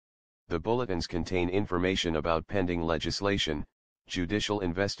 The bulletins contain information about pending legislation, judicial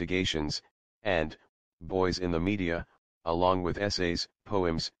investigations, and boys in the media, along with essays,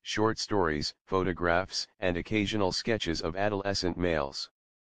 poems, short stories, photographs, and occasional sketches of adolescent males.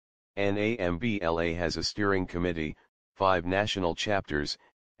 NAMBLA has a steering committee, 5 national chapters,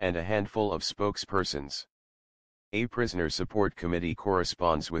 and a handful of spokespersons. A prisoner support committee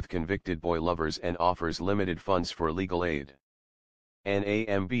corresponds with convicted boy lovers and offers limited funds for legal aid.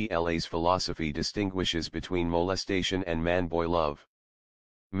 NAMBLA's philosophy distinguishes between molestation and man-boy love.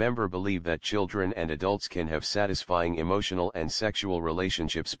 Members believe that children and adults can have satisfying emotional and sexual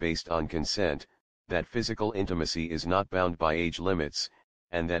relationships based on consent, that physical intimacy is not bound by age limits,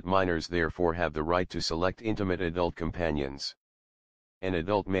 and that minors therefore have the right to select intimate adult companions. An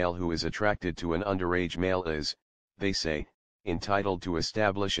adult male who is attracted to an underage male is, they say, entitled to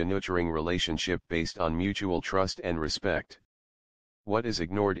establish a nurturing relationship based on mutual trust and respect. What is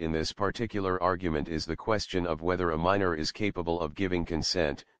ignored in this particular argument is the question of whether a minor is capable of giving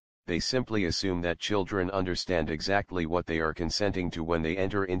consent. They simply assume that children understand exactly what they are consenting to when they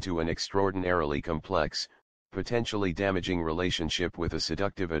enter into an extraordinarily complex, potentially damaging relationship with a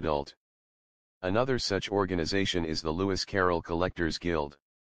seductive adult. Another such organization is the Lewis Carroll Collectors Guild.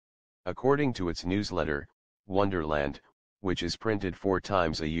 According to its newsletter, Wonderland, which is printed 4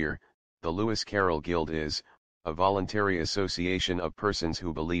 times a year, the Lewis Carroll Guild is a voluntary association of persons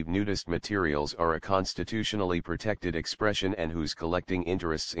who believe nudist materials are a constitutionally protected expression and whose collecting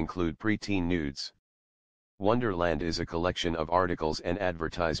interests include preteen nudes. Wonderland is a collection of articles and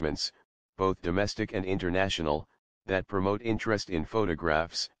advertisements, both domestic and international, that promote interest in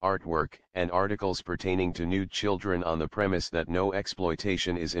photographs, artwork, and articles pertaining to nude children on the premise that no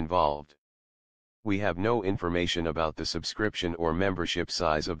exploitation is involved. We have no information about the subscription or membership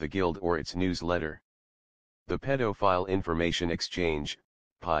size of the guild or its newsletter. The Pedophile Information Exchange,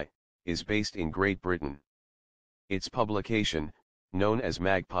 Pi, is based in Great Britain. Its publication, known as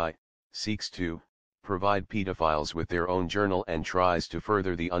Magpie, seeks to provide pedophiles with their own journal and tries to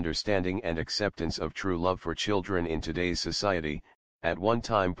further the understanding and acceptance of true love for children in today's society. At one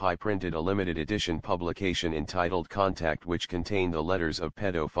time Pi printed a limited edition publication entitled Contact, which contained the letters of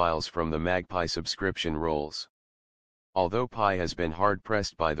pedophiles from the Magpie subscription rolls. Although Pi has been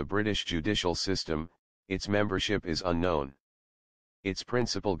hard-pressed by the British judicial system, its membership is unknown. Its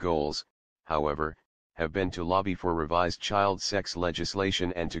principal goals, however, have been to lobby for revised child sex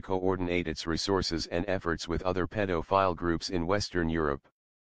legislation and to coordinate its resources and efforts with other pedophile groups in Western Europe.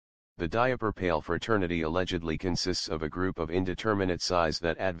 The Diaper Pail Fraternity allegedly consists of a group of indeterminate size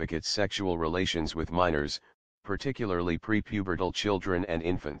that advocates sexual relations with minors, particularly prepubertal children and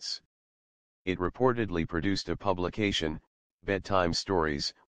infants. It reportedly produced a publication, Bedtime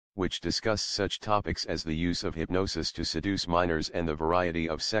Stories, which discussed such topics as the use of hypnosis to seduce minors and the variety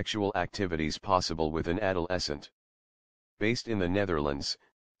of sexual activities possible with an adolescent. Based in the Netherlands,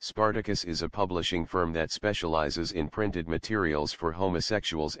 Spartacus is a publishing firm that specializes in printed materials for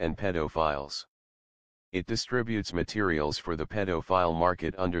homosexuals and pedophiles. It distributes materials for the pedophile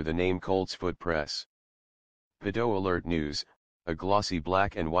market under the name Coltsfoot Press. Pedo Alert News, a glossy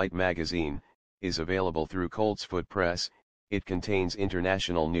black and white magazine, is available through Coltsfoot Press. It contains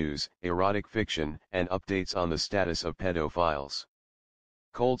international news, erotic fiction, and updates on the status of pedophiles.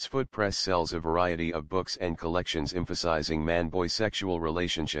 Coltsfoot Press sells a variety of books and collections emphasizing man-boy sexual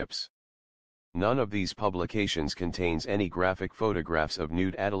relationships. None of these publications contains any graphic photographs of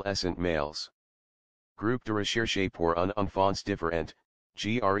nude adolescent males. Groupe de Recherche pour un enfance différent,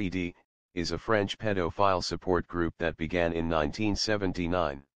 GRED, is a French pedophile support group that began in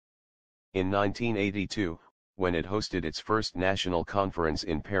 1979. In 1982, when it hosted its first national conference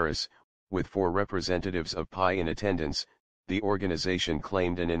in Paris, with 4 representatives of Pi in attendance, the organization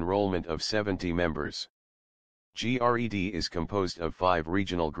claimed an enrollment of 70 members. GRED is composed of 5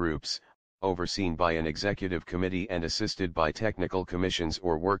 regional groups, overseen by an executive committee and assisted by technical commissions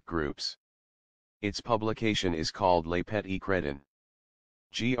or work groups. Its publication is called Les Petits Crétins.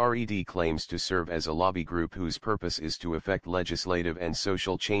 GRED claims to serve as a lobby group whose purpose is to effect legislative and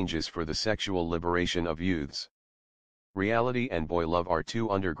social changes for the sexual liberation of youths. Reality and Boy Love are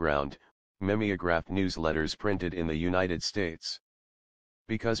 2 underground, mimeographed newsletters printed in the United States.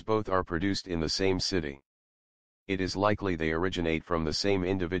 Because both are produced in the same city, it is likely they originate from the same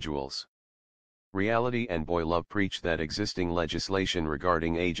individuals. Reality and Boy Love preach that existing legislation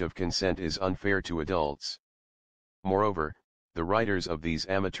regarding age of consent is unfair to adults. Moreover, the writers of these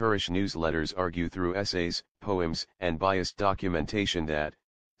amateurish newsletters argue through essays, poems, and biased documentation that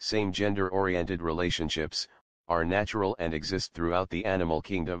same-gender-oriented relationships are natural and exist throughout the animal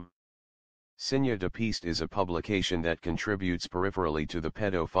kingdom. Signe de Piste is a publication that contributes peripherally to the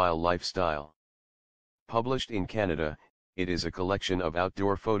pedophile lifestyle. Published in Canada, it is a collection of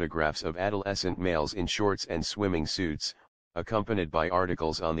outdoor photographs of adolescent males in shorts and swimming suits, accompanied by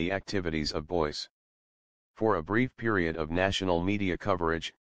articles on the activities of boys. For a brief period of national media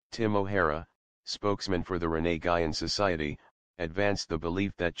coverage, Tim O'Hara, spokesman for the Renee Guyon Society, advanced the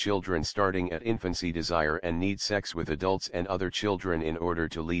belief that children starting at infancy desire and need sex with adults and other children in order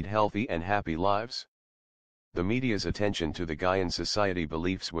to lead healthy and happy lives. The media's attention to the Guyon Society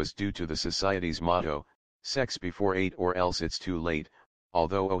beliefs was due to the society's motto, "Sex before 8 or else it's too late,"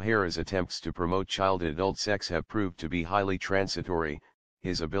 although O'Hara's attempts to promote child-adult sex have proved to be highly transitory.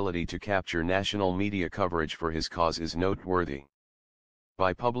 His ability to capture national media coverage for his cause is noteworthy.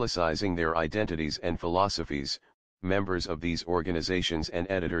 By publicizing their identities and philosophies, members of these organizations and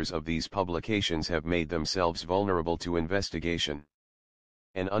editors of these publications have made themselves vulnerable to investigation.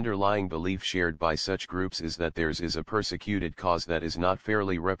 An underlying belief shared by such groups is that theirs is a persecuted cause that is not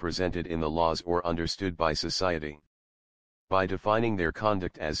fairly represented in the laws or understood by society. By defining their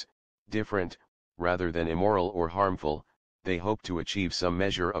conduct as different, rather than immoral or harmful, they hope to achieve some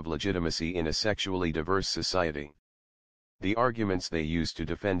measure of legitimacy in a sexually diverse society. The arguments they use to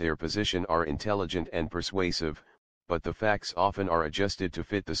defend their position are intelligent and persuasive, but the facts often are adjusted to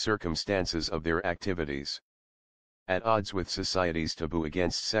fit the circumstances of their activities. At odds with society's taboo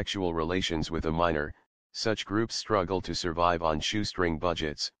against sexual relations with a minor, such groups struggle to survive on shoestring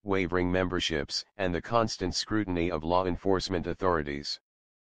budgets, wavering memberships, and the constant scrutiny of law enforcement authorities.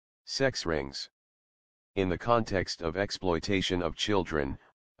 Sex rings. In the context of exploitation of children,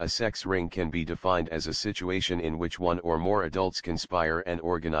 a sex ring can be defined as a situation in which one or more adults conspire and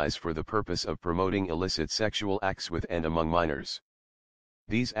organize for the purpose of promoting illicit sexual acts with and among minors.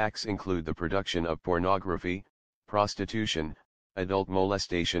 These acts include the production of pornography, prostitution, adult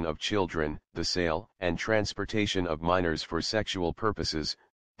molestation of children, the sale and transportation of minors for sexual purposes,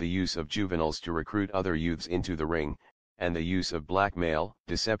 the use of juveniles to recruit other youths into the ring, and the use of blackmail,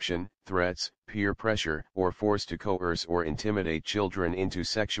 deception, threats, peer pressure, or force to coerce or intimidate children into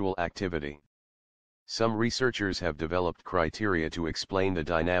sexual activity. Some researchers have developed criteria to explain the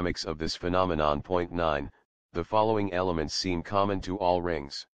dynamics of this phenomenon. 9. The following elements seem common to all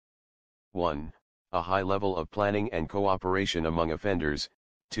rings. 1. A high level of planning and cooperation among offenders.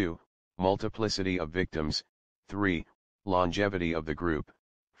 2. Multiplicity of victims. 3. Longevity of the group.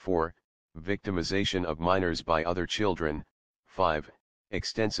 4. Victimization of minors by other children. 5.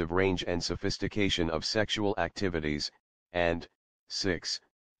 Extensive range and sophistication of sexual activities. And 6.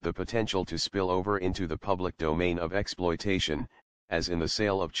 The potential to spill over into the public domain of exploitation, as in the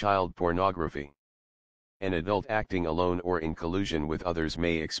sale of child pornography. An adult acting alone or in collusion with others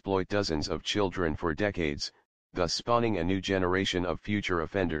may exploit dozens of children for decades, thus spawning a new generation of future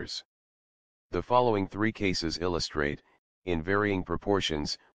offenders. The following 3 cases illustrate, in varying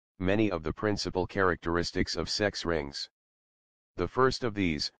proportions, many of the principal characteristics of sex rings. The first of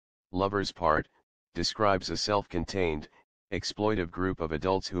these, Lover's Part, describes a self-contained, exploitive group of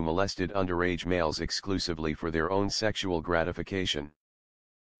adults who molested underage males exclusively for their own sexual gratification.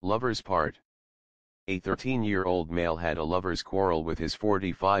 Lover's Part. A 13-year-old male had a lover's quarrel with his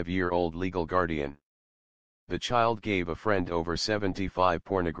 45-year-old legal guardian. The child gave a friend over 75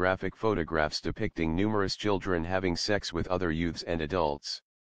 pornographic photographs depicting numerous children having sex with other youths and adults.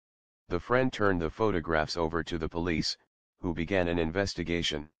 The friend turned the photographs over to the police, who began an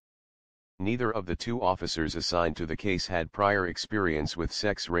investigation. Neither of the 2 officers assigned to the case had prior experience with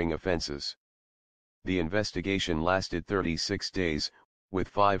sex ring offenses. The investigation lasted 36 days, with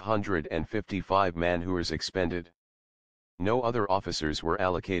 555 man-hours expended. No other officers were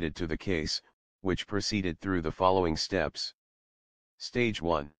allocated to the case, which proceeded through the following steps. Stage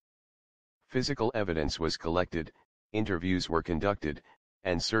 1. Physical evidence was collected, interviews were conducted,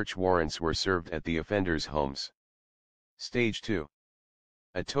 and search warrants were served at the offenders' homes. Stage 2.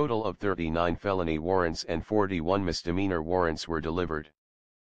 A total of 39 felony warrants and 41 misdemeanor warrants were delivered.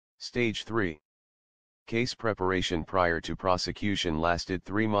 Stage 3. Case preparation prior to prosecution lasted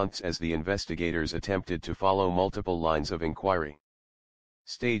 3 months as the investigators attempted to follow multiple lines of inquiry.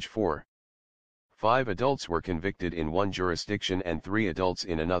 Stage 4. 5 adults were convicted in one jurisdiction and 3 adults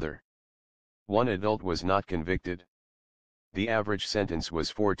in another. 1 adult was not convicted. The average sentence was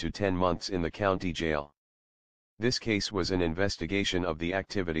 4 to 10 months in the county jail. This case was an investigation of the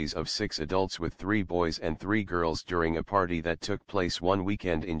activities of 6 adults with 3 boys and 3 girls during a party that took place one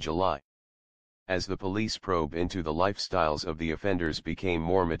weekend in July. As the police probe into the lifestyles of the offenders became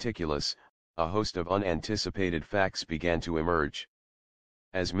more meticulous, a host of unanticipated facts began to emerge.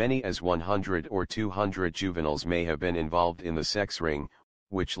 As many as 100 or 200 juveniles may have been involved in the sex ring,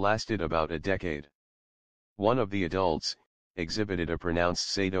 which lasted about a decade. One of the adults exhibited a pronounced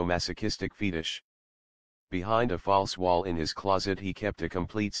sadomasochistic fetish. Behind a false wall in his closet he kept a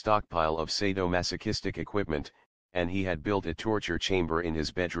complete stockpile of sadomasochistic equipment, and he had built a torture chamber in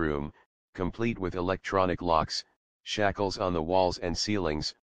his bedroom, complete with electronic locks, shackles on the walls and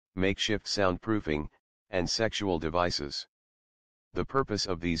ceilings, makeshift soundproofing, and sexual devices. The purpose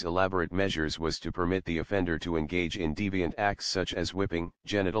of these elaborate measures was to permit the offender to engage in deviant acts such as whipping,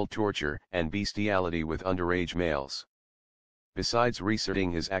 genital torture, and bestiality with underage males. Besides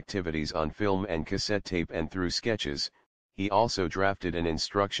researching his activities on film and cassette tape and through sketches, he also drafted an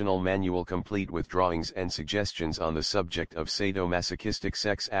instructional manual complete with drawings and suggestions on the subject of sadomasochistic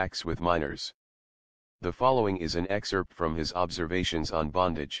sex acts with minors. The following is an excerpt from his observations on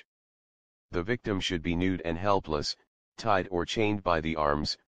bondage. The victim should be nude and helpless, tied or chained by the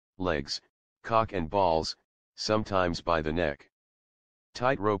arms, legs, cock and balls, sometimes by the neck.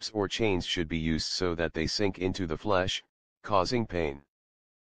 Tight ropes or chains should be used so that they sink into the flesh, causing pain.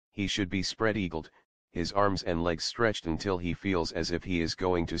 He should be spread-eagled, his arms and legs stretched until he feels as if he is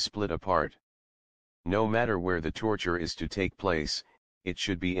going to split apart. No matter where the torture is to take place, it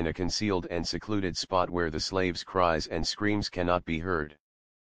should be in a concealed and secluded spot where the slave's cries and screams cannot be heard.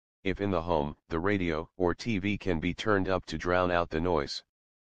 If in the home, the radio or TV can be turned up to drown out the noise.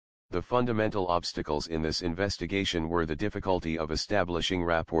 The fundamental obstacles in this investigation were the difficulty of establishing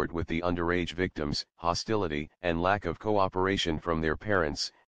rapport with the underage victims, hostility and lack of cooperation from their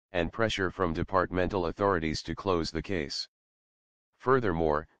parents, and pressure from departmental authorities to close the case.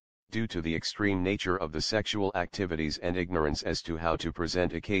 Furthermore, due to the extreme nature of the sexual activities and ignorance as to how to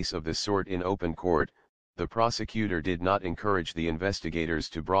present a case of this sort in open court, the prosecutor did not encourage the investigators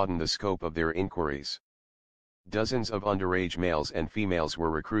to broaden the scope of their inquiries. Dozens of underage males and females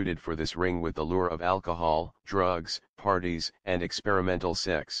were recruited for this ring with the lure of alcohol, drugs, parties, and experimental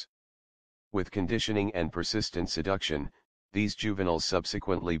sex. With conditioning and persistent seduction, these juveniles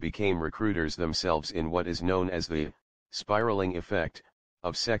subsequently became recruiters themselves in what is known as the spiraling effect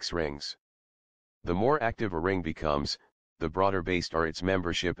of sex rings. The more active a ring becomes, the broader based are its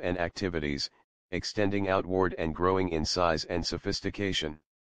membership and activities, extending outward and growing in size and sophistication.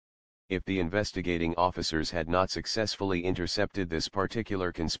 If the investigating officers had not successfully intercepted this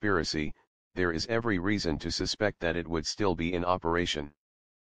particular conspiracy, there is every reason to suspect that it would still be in operation.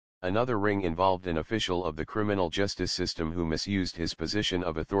 Another ring involved an official of the criminal justice system who misused his position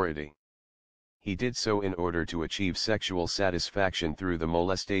of authority. He did so in order to achieve sexual satisfaction through the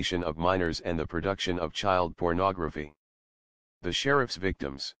molestation of minors and the production of child pornography. The sheriff's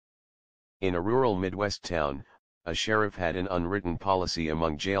victims. In a rural Midwest town, a sheriff had an unwritten policy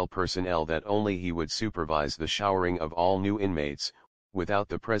among jail personnel that only he would supervise the showering of all new inmates, without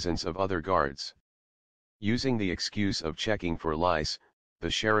the presence of other guards. Using the excuse of checking for lice, the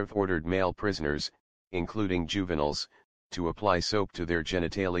sheriff ordered male prisoners, including juveniles, to apply soap to their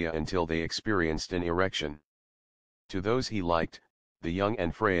genitalia until they experienced an erection. To those he liked, the young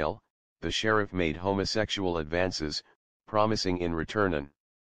and frail, the sheriff made homosexual advances, promising in return an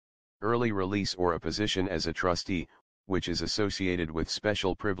early release or a position as a trustee, which is associated with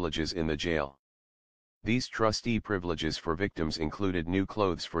special privileges in the jail. These trustee privileges for victims included new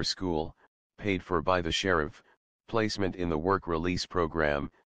clothes for school, paid for by the sheriff, placement in the work release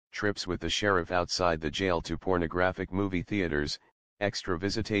program, trips with the sheriff outside the jail to pornographic movie theaters, extra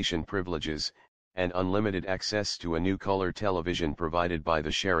visitation privileges, and unlimited access to a new color television provided by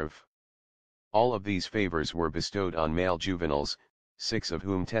the sheriff. All of these favors were bestowed on male juveniles, 6 of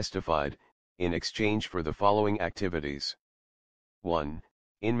whom testified, in exchange for the following activities. 1.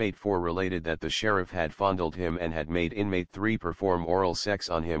 Inmate 4 related that the sheriff had fondled him and had made inmate 3 perform oral sex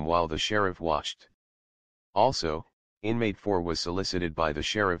on him while the sheriff watched. Also, inmate 4 was solicited by the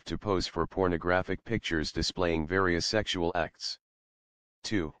sheriff to pose for pornographic pictures displaying various sexual acts.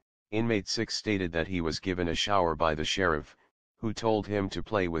 2. Inmate 6 stated that he was given a shower by the sheriff, who told him to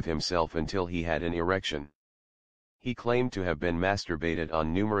play with himself until he had an erection. He claimed to have been masturbated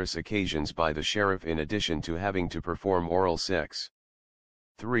on numerous occasions by the sheriff in addition to having to perform oral sex.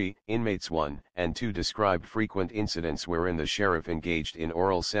 3. Inmates 1 and 2 described frequent incidents wherein the sheriff engaged in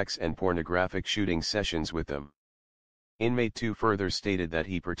oral sex and pornographic shooting sessions with them. Inmate 2 further stated that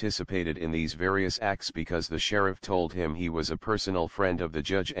he participated in these various acts because the sheriff told him he was a personal friend of the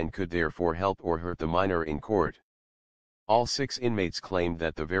judge and could therefore help or hurt the minor in court. All 6 inmates claimed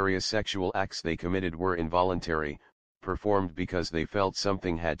that the various sexual acts they committed were involuntary, performed because they felt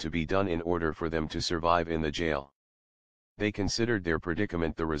something had to be done in order for them to survive in the jail. They considered their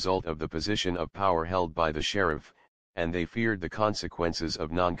predicament the result of the position of power held by the sheriff, and they feared the consequences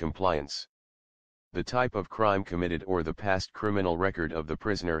of non-compliance. The type of crime committed or the past criminal record of the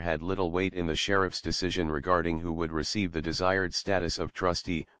prisoner had little weight in the sheriff's decision regarding who would receive the desired status of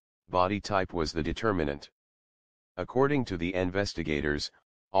trustee. Body type was the determinant. According to the investigators,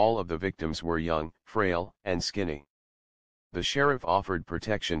 all of the victims were young, frail, and skinny. The sheriff offered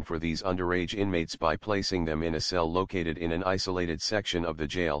protection for these underage inmates by placing them in a cell located in an isolated section of the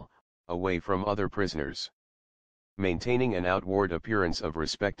jail, away from other prisoners. Maintaining an outward appearance of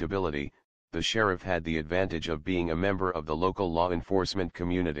respectability, the sheriff had the advantage of being a member of the local law enforcement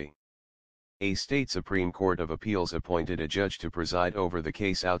community. A state Supreme Court of Appeals appointed a judge to preside over the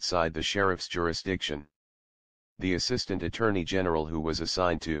case outside the sheriff's jurisdiction. The Assistant Attorney General who was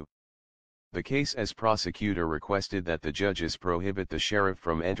assigned to the case as prosecutor requested that the judges prohibit the sheriff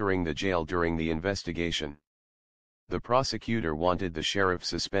from entering the jail during the investigation. The prosecutor wanted the sheriff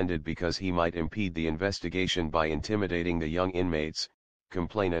suspended because he might impede the investigation by intimidating the young inmates,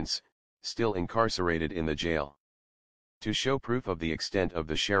 complainants, still incarcerated in the jail. To show proof of the extent of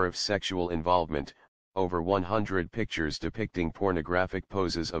the sheriff's sexual involvement, over 100 pictures depicting pornographic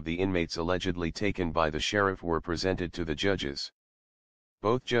poses of the inmates allegedly taken by the sheriff were presented to the judges.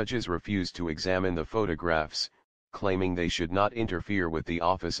 Both judges refused to examine the photographs, claiming they should not interfere with the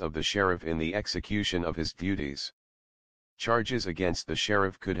office of the sheriff in the execution of his duties. Charges against the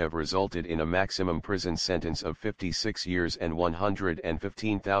sheriff could have resulted in a maximum prison sentence of 56 years and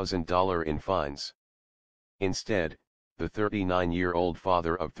 $115,000 in fines. Instead, the 39-year-old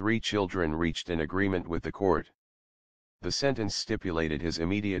father of 3 children reached an agreement with the court. The sentence stipulated his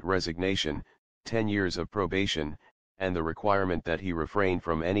immediate resignation, 10 years of probation, and the requirement that he refrain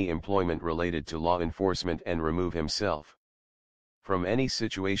from any employment related to law enforcement and remove himself from any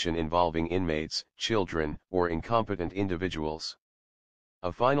situation involving inmates, children, or incompetent individuals.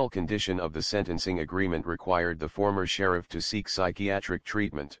 A final condition of the sentencing agreement required the former sheriff to seek psychiatric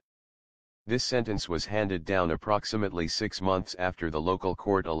treatment. This sentence was handed down approximately 6 months after the local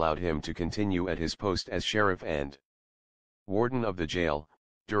court allowed him to continue at his post as sheriff and warden of the jail,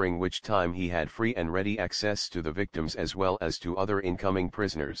 during which time he had free and ready access to the victims as well as to other incoming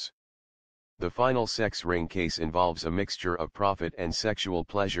prisoners. The final sex ring case involves a mixture of profit and sexual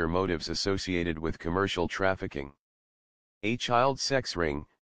pleasure motives associated with commercial trafficking. A child sex ring,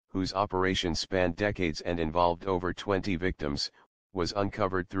 whose operation spanned decades and involved over 20 victims, was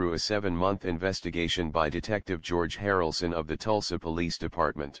uncovered through a 7-month investigation by Detective George Harrelson of the Tulsa Police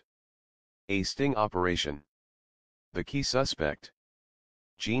Department. A sting operation. The key suspect,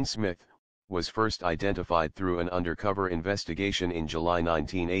 Gene Smith, was first identified through an undercover investigation in July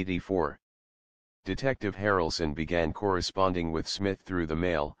 1984. Detective Harrelson began corresponding with Smith through the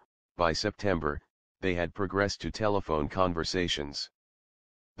mail. By September, they had progressed to telephone conversations.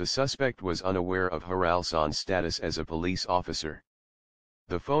 The suspect was unaware of Harrelson's status as a police officer.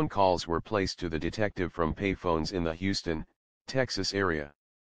 The phone calls were placed to the detective from payphones in the Houston, Texas area.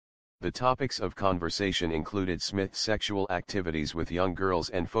 The topics of conversation included Smith's sexual activities with young girls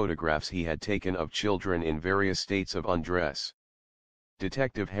and photographs he had taken of children in various states of undress.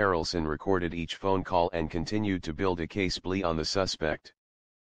 Detective Harrelson recorded each phone call and continued to build a case plea on the suspect.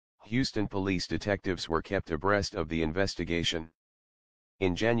 Houston police detectives were kept abreast of the investigation.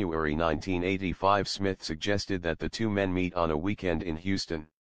 In January 1985, Smith suggested that the two men meet on a weekend in Houston.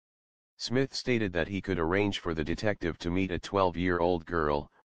 Smith stated that he could arrange for the detective to meet a 12-year-old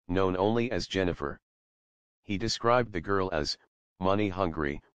girl, known only as Jennifer. He described the girl as money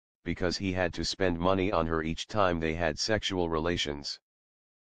hungry, because he had to spend money on her each time they had sexual relations.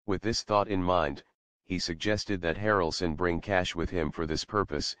 With this thought in mind, he suggested that Harrelson bring cash with him for this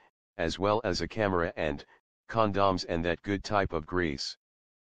purpose, as well as a camera and condoms and that good type of grease.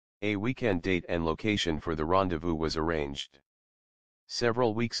 A weekend date and location for the rendezvous was arranged.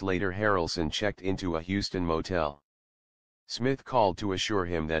 Several weeks later, Harrelson checked into a Houston motel. Smith called to assure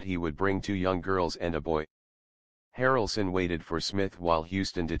him that he would bring 2 young girls and a boy. Harrelson waited for Smith while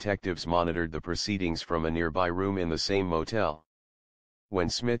Houston detectives monitored the proceedings from a nearby room in the same motel. When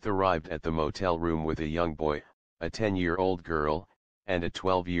Smith arrived at the motel room with a young boy, a 10-year-old girl, and a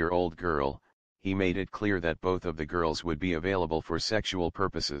 12-year-old girl, he made it clear that both of the girls would be available for sexual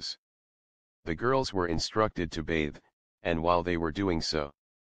purposes. The girls were instructed to bathe, and while they were doing so,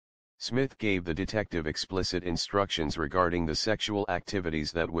 Smith gave the detective explicit instructions regarding the sexual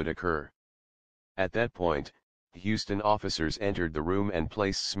activities that would occur. At that point, Houston officers entered the room and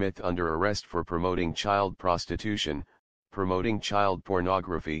placed Smith under arrest for promoting child prostitution, promoting child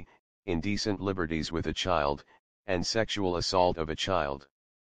pornography, indecent liberties with a child, and sexual assault of a child.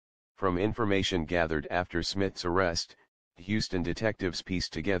 From information gathered after Smith's arrest, Houston detectives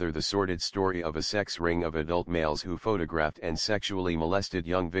pieced together the sordid story of a sex ring of adult males who photographed and sexually molested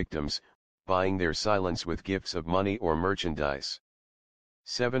young victims, buying their silence with gifts of money or merchandise.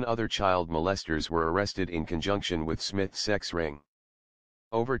 7 other child molesters were arrested in conjunction with Smith's sex ring.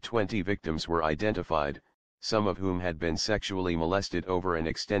 Over 20 victims were identified, some of whom had been sexually molested over an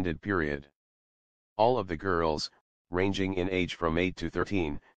extended period. All of the girls, ranging in age from 8 to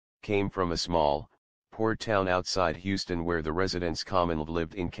 13, came from a small, poor town outside Houston where the residents commonly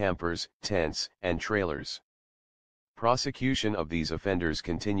lived in campers, tents, and trailers. Prosecution of these offenders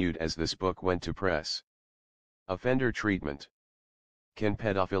continued as this book went to press. Offender treatment. Can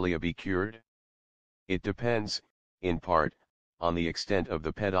pedophilia be cured? It depends, in part, on the extent of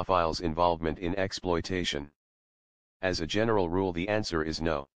the pedophile's involvement in exploitation. As a general rule, the answer is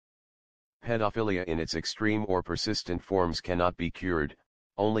no. Pedophilia in its extreme or persistent forms cannot be cured,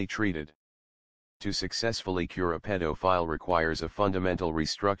 only treated. To successfully cure a pedophile requires a fundamental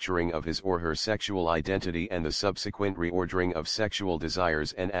restructuring of his or her sexual identity and the subsequent reordering of sexual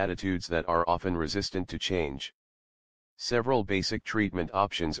desires and attitudes that are often resistant to change. Several basic treatment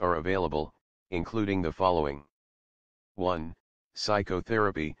options are available, including the following. 1.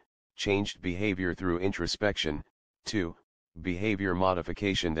 Psychotherapy, changed behavior through introspection. 2. Behavior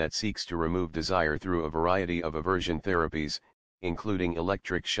modification that seeks to remove desire through a variety of aversion therapies, including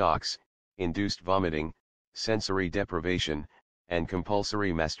electric shocks, induced vomiting, sensory deprivation, and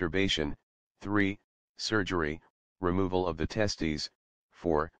compulsory masturbation. 3. Surgery, removal of the testes.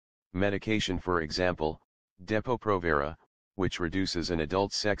 4. Medication, for example, Depo-Provera, which reduces an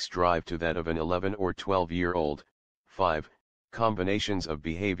adult sex drive to that of an 11 or 12-year-old. 5. Combinations of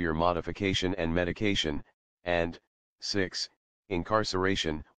behavior modification and medication, and 6.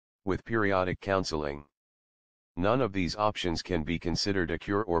 Incarceration, with periodic counseling. None of these options can be considered a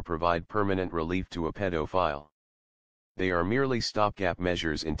cure or provide permanent relief to a pedophile. They are merely stopgap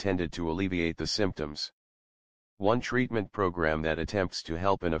measures intended to alleviate the symptoms. One treatment program that attempts to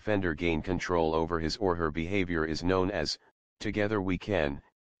help an offender gain control over his or her behavior is known as Together We Can,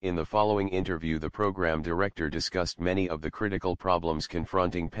 In the following interview, the program director discussed many of the critical problems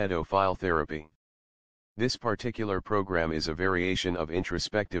confronting pedophile therapy. This particular program is a variation of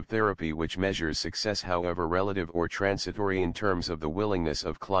introspective therapy which measures success, however relative or transitory, in terms of the willingness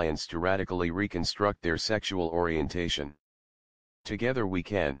of clients to radically reconstruct their sexual orientation. Together we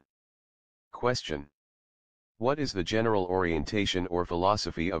can. Question: what is the general orientation or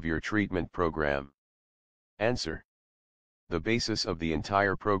philosophy of your treatment program? Answer: the basis of the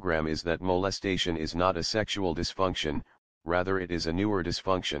entire program is that molestation is not a sexual dysfunction, rather it is a newer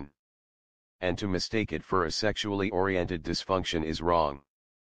dysfunction. And to mistake it for a sexually oriented dysfunction is wrong.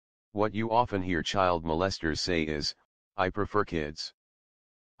 What you often hear child molesters say is, "I prefer kids.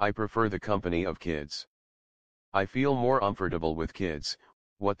 I prefer the company of kids. I feel more comfortable with kids."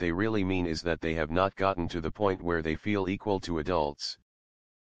 What they really mean is that they have not gotten to the point where they feel equal to adults.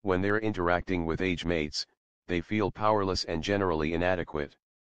 When they're interacting with age mates, they feel powerless and generally inadequate.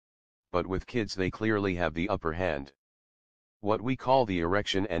 But with kids they clearly have the upper hand. What we call the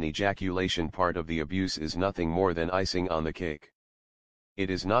erection and ejaculation part of the abuse is nothing more than icing on the cake. It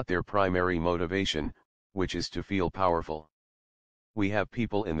is not their primary motivation, which is to feel powerful. We have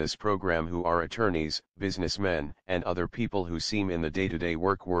people in this program who are attorneys, businessmen, and other people who seem in the day-to-day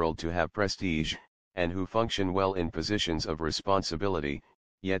work world to have prestige, and who function well in positions of responsibility,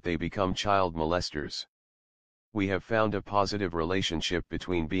 yet they become child molesters. We have found a positive relationship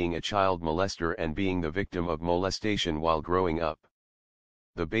between being a child molester and being the victim of molestation while growing up.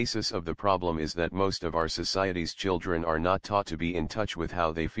 The basis of the problem is that most of our society's children are not taught to be in touch with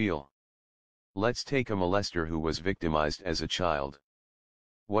how they feel. Let's take a molester who was victimized as a child.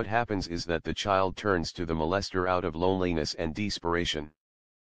 What happens is that the child turns to the molester out of loneliness and desperation.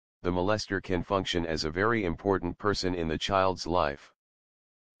 The molester can function as a very important person in the child's life.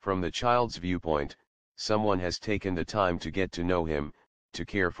 From the child's viewpoint, someone has taken the time to get to know him, to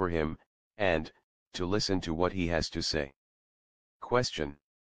care for him, and to listen to what he has to say. Question: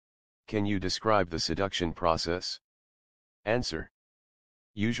 can you describe the seduction process? Answer: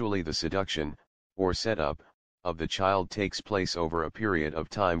 usually the seduction, or setup, of the child takes place over a period of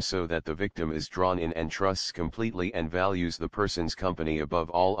time so that the victim is drawn in and trusts completely and values the person's company above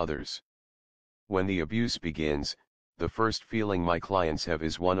all others. When the abuse begins, the first feeling my clients have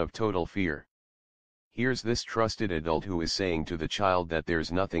is one of total fear. Here's this trusted adult who is saying to the child that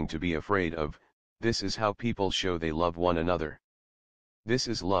there's nothing to be afraid of, this is how people show they love one another. This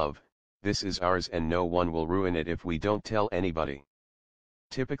is love, this is ours, and no one will ruin it if we don't tell anybody.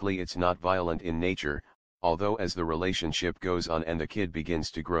 Typically it's not violent in nature, although as the relationship goes on and the kid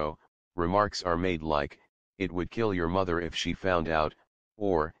begins to grow, remarks are made like, "It would kill your mother if she found out,"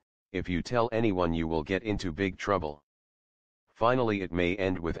 or, "If you tell anyone you will get into big trouble." Finally it may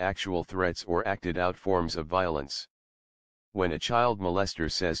end with actual threats or acted out forms of violence. When a child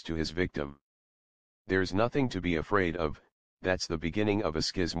molester says to his victim, "There's nothing to be afraid of," that's the beginning of a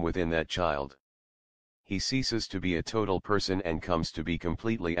schism within that child. He ceases to be a total person and comes to be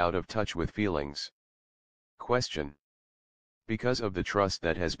completely out of touch with feelings. Question: because of the trust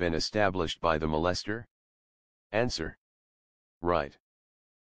that has been established by the molester? Answer: right.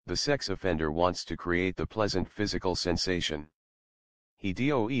 The sex offender wants to create the pleasant physical sensation. He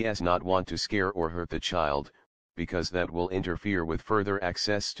does not want to scare or hurt the child, because that will interfere with further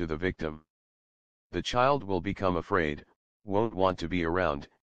access to the victim. The child will become afraid, won't want to be around,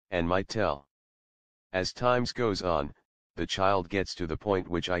 and might tell. As time goes on, the child gets to the point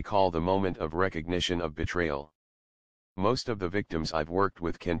which I call the moment of recognition of betrayal. Most of the victims I've worked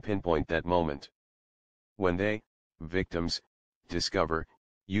with can pinpoint that moment. When they, victims, discover,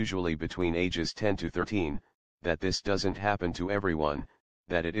 usually between ages 10 to 13, that this doesn't happen to everyone,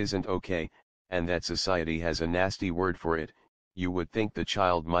 that it isn't okay, and that society has a nasty word for it, you would think the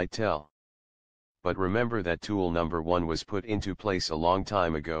child might tell. But remember that tool number one was put into place a long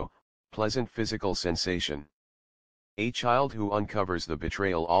time ago: pleasant physical sensation. A child who uncovers the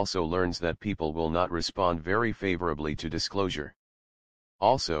betrayal also learns that people will not respond very favorably to disclosure.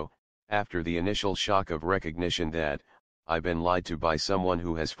 Also, after the initial shock of recognition that, I've been lied to by someone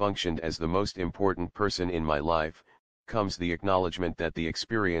who has functioned as the most important person in my life, comes the acknowledgement that the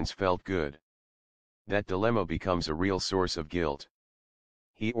experience felt good. That dilemma becomes a real source of guilt.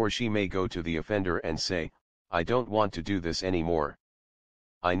 He or she may go to the offender and say, "I don't want to do this anymore.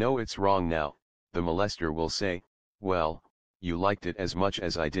 I know it's wrong now." The molester will say, "Well, you liked it as much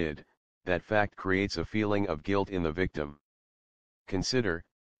as I did." That fact creates a feeling of guilt in the victim. Consider,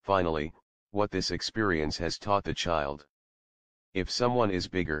 finally, what this experience has taught the child. If someone is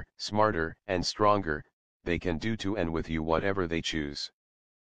bigger, smarter, and stronger, they can do to and with you whatever they choose.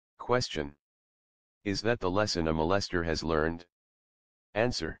 Question: is that the lesson a molester has learned?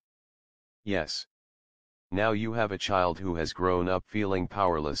 Answer: yes. Now you have a child who has grown up feeling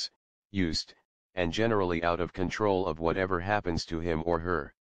powerless, used, and generally out of control of whatever happens to him or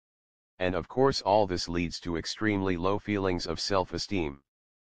her. And of course all this leads to extremely low feelings of self-esteem.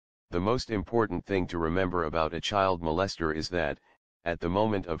 The most important thing to remember about a child molester is that, at the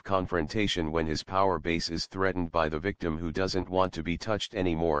moment of confrontation when his power base is threatened by the victim who doesn't want to be touched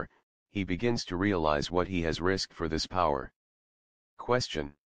anymore, he begins to realize what he has risked for this power.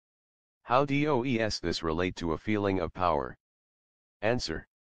 Question: how does this relate to a feeling of power? Answer: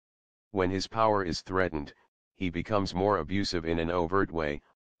 when his power is threatened, he becomes more abusive in an overt way,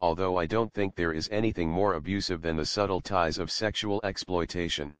 although I don't think there is anything more abusive than the subtle ties of sexual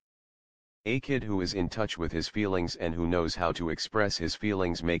exploitation. A kid who is in touch with his feelings and who knows how to express his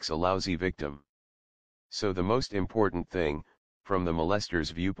feelings makes a lousy victim. So the most important thing, from the molester's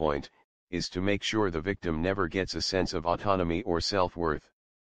viewpoint, is to make sure the victim never gets a sense of autonomy or self-worth.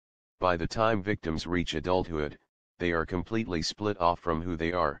 By the time victims reach adulthood, they are completely split off from who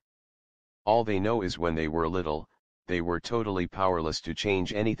they are. All they know is when they were little, they were totally powerless to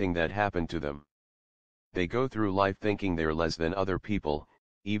change anything that happened to them. They go through life thinking they're less than other people,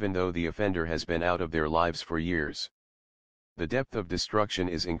 even though the offender has been out of their lives for years. The depth of destruction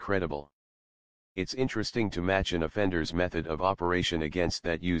is incredible. It's interesting to match an offender's method of operation against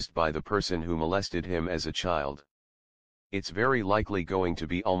that used by the person who molested him as a child. It's very likely going to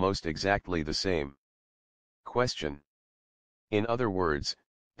be almost exactly the same. Question: in other words,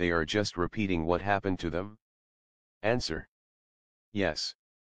 they are just repeating what happened to them? Answer: yes.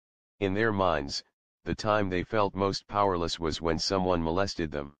 In their minds, the time they felt most powerless was when someone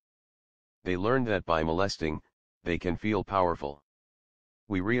molested them. They learned that by molesting, they can feel powerful.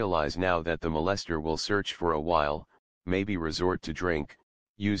 We realize now that the molester will search for a while, maybe resort to drink,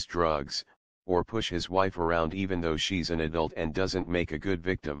 use drugs, or push his wife around even though she's an adult and doesn't make a good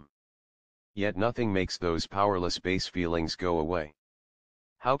victim. Yet nothing makes those powerless base feelings go away.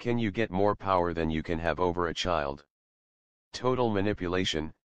 How can you get more power than you can have over a child? Total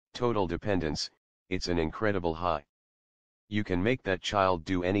manipulation, total dependence, it's an incredible high. You can make that child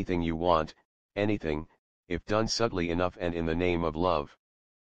do anything you want, anything, if done subtly enough and in the name of love.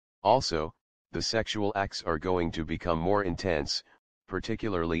 Also, the sexual acts are going to become more intense,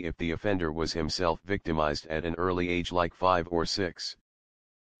 particularly if the offender was himself victimized at an early age like 5 or 6.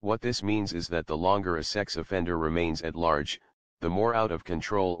 What this means is that the longer a sex offender remains at large, the more out of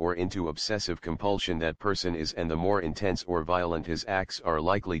control or into obsessive compulsion that person is and the more intense or violent his acts are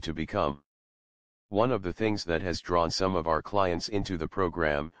likely to become. One of the things that has drawn some of our clients into the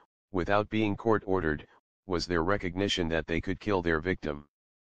program, without being court-ordered, was their recognition that they could kill their victim.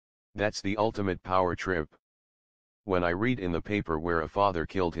 That's the ultimate power trip. When I read in the paper where a father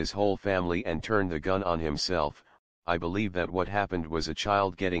killed his whole family and turned the gun on himself, I believe that what happened was a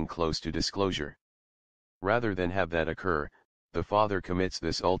child getting close to disclosure. Rather than have that occur, the father commits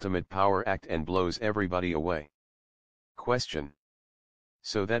this ultimate power act and blows everybody away. Question: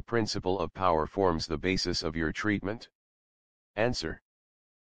 so that principle of power forms the basis of your treatment? Answer: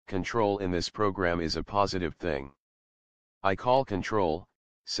 control in this program is a positive thing. I call control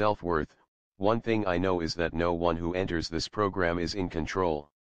self-worth. One thing I know is that no one who enters this program is in control.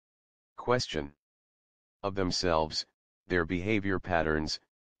 Question: of themselves, their behavior patterns,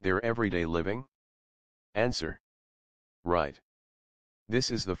 their everyday living? Answer: right. This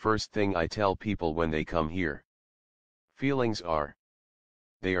is the first thing I tell people when they come here. Feelings are.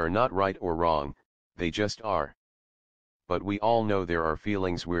 They are not right or wrong, they just are. But we all know there are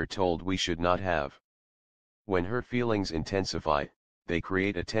feelings we're told we should not have. When hurt feelings intensify, they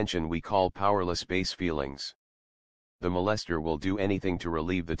create a tension we call powerless base feelings. The molester will do anything to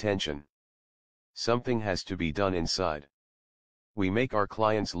relieve the tension. Something has to be done inside. We make our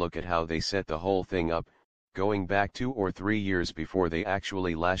clients look at how they set the whole thing up, going back 2 or 3 years before they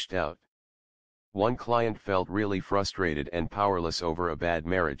actually lashed out. One client felt really frustrated and powerless over a bad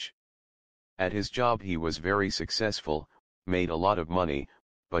marriage. At his job he was very successful, made a lot of money,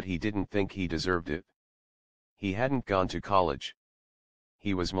 but he didn't think he deserved it. He hadn't gone to college.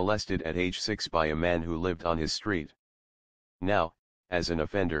 He was molested at age 6 by a man who lived on his street. Now, as an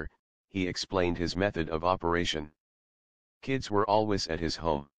offender, he explained his method of operation. Kids were always at his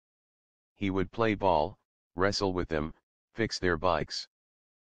home. He would play ball, wrestle with them, fix their bikes.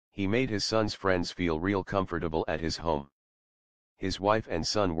 He made his son's friends feel real comfortable at his home. His wife and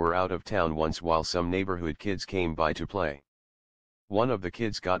son were out of town once while some neighborhood kids came by to play. One of the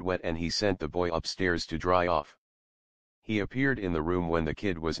kids got wet and he sent the boy upstairs to dry off. He appeared in the room when the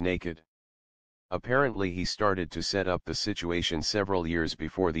kid was naked. Apparently he started to set up the situation several years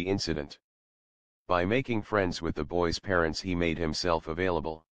before the incident. By making friends with the boy's parents, he made himself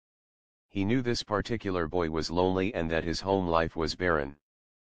available. He knew this particular boy was lonely and that his home life was barren.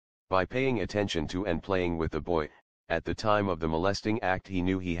 By paying attention to and playing with the boy, at the time of the molesting act he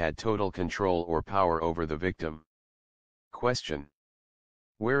knew he had total control or power over the victim. Question: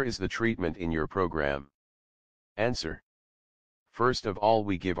 where is the treatment in your program? Answer: first of all,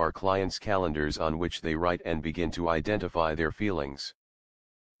 we give our clients calendars on which they write and begin to identify their feelings.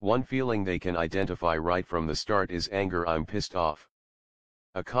 One feeling they can identify right from the start is anger. I'm pissed off.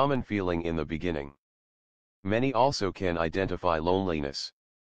 A common feeling in the beginning. Many also can identify loneliness.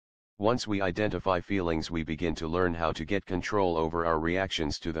 Once we identify feelings, we begin to learn how to get control over our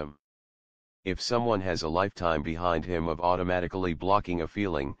reactions to them. If someone has a lifetime behind him of automatically blocking a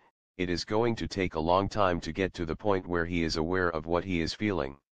feeling, it is going to take a long time to get to the point where he is aware of what he is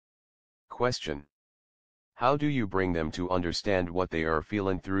feeling. Question: how do you bring them to understand what they are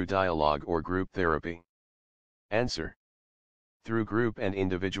feeling through dialogue or group therapy? Answer: through group and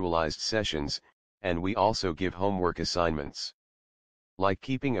individualized sessions, and we also give homework assignments. Like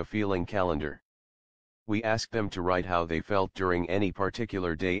keeping a feeling calendar. We ask them to write how they felt during any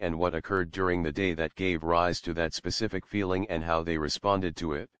particular day and what occurred during the day that gave rise to that specific feeling and how they responded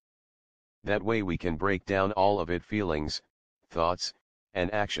to it. That way we can break down all of it: feelings, thoughts,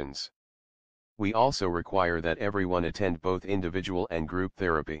 and actions. We also require that everyone attend both individual and group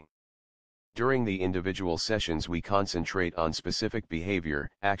therapy. During the individual sessions we concentrate on specific behavior,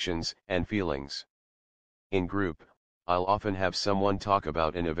 actions, and feelings. In group, I'll often have someone talk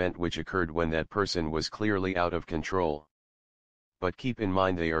about an event which occurred when that person was clearly out of control. But keep in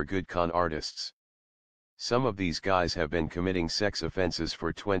mind, they are good con artists. Some of these guys have been committing sex offenses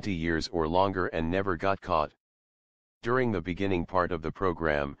for 20 years or longer and never got caught. During the beginning part of the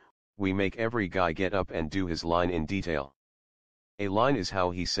program, we make every guy get up and do his line in detail. A line is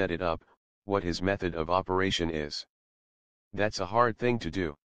how he set it up, what his method of operation is. That's a hard thing to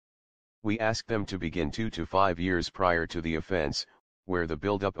do. We ask them to begin 2 to 5 years prior to the offense, where the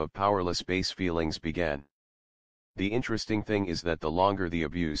buildup of powerless base feelings began. The interesting thing is that the longer the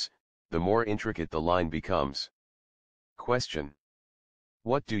abuse, the more intricate the line becomes. Question: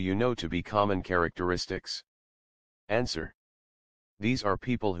 what do you know to be common characteristics? Answer: these are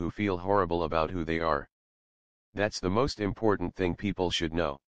people who feel horrible about who they are. That's the most important thing people should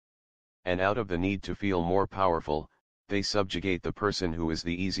know. And out of the need to feel more powerful, they subjugate the person who is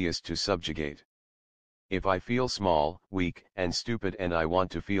the easiest to subjugate. If I feel small, weak, and stupid and I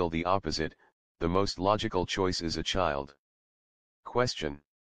want to feel the opposite, the most logical choice is a child. Question: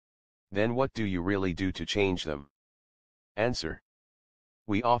 then what do you really do to change them? Answer: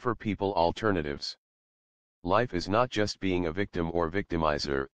 we offer people alternatives. Life is not just being a victim or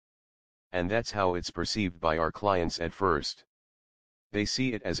victimizer. And that's how it's perceived by our clients at first. They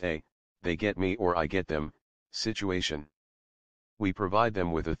see it as a, they get me or I get them, situation. We provide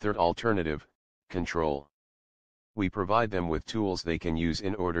them with a third alternative, control. We provide them with tools they can use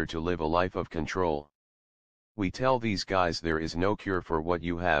in order to live a life of control. We tell these guys there is no cure for what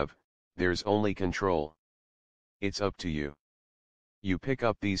you have, there's only control. It's up to you. You pick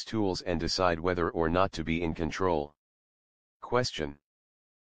up these tools and decide whether or not to be in control. Question: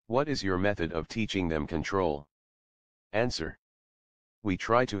 what is your method of teaching them control? Answer: we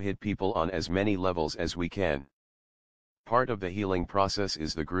try to hit people on as many levels as we can. Part of the healing process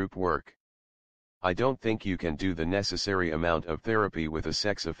is the group work. I don't think you can do the necessary amount of therapy with a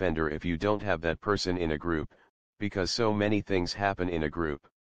sex offender if you don't have that person in a group, because so many things happen in a group.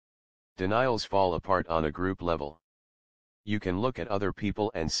 Denials fall apart on a group level. You can look at other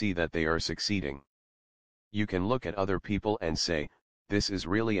people and see that they are succeeding. You can look at other people and say, this is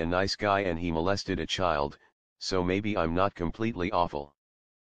really a nice guy and he molested a child, so maybe I'm not completely awful.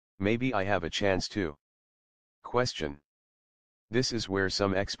 Maybe I have a chance too. Question: this is where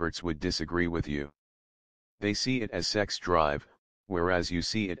some experts would disagree with you. They see it as sex drive, whereas you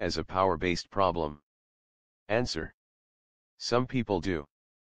see it as a power-based problem. Answer: some people do.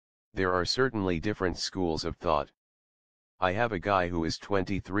 There are certainly different schools of thought. I have a guy who is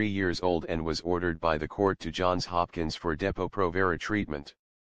 23 years old and was ordered by the court to Johns Hopkins for Depo-Provera treatment.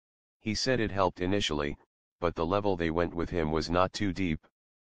 He said it helped initially, but the level they went with him was not too deep.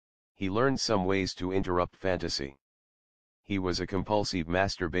 He learned some ways to interrupt fantasy. He was a compulsive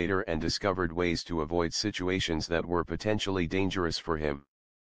masturbator and discovered ways to avoid situations that were potentially dangerous for him.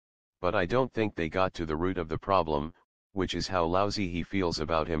 But I don't think they got to the root of the problem, which is how lousy he feels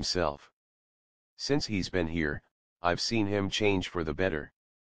about himself. Since he's been here, I've seen him change for the better.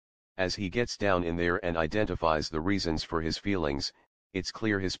 As he gets down in there and identifies the reasons for his feelings, it's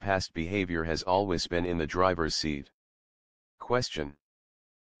clear his past behavior has always been in the driver's seat. Question: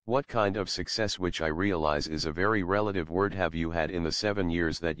 What kind of success, which I realize is a very relative word, have you had in the 7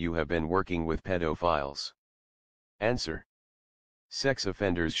 years that you have been working with pedophiles? Answer. Sex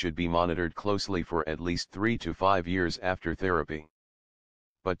offenders should be monitored closely for at least 3 to 5 years after therapy.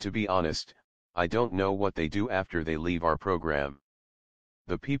 But to be honest, I don't know what they do after they leave our program.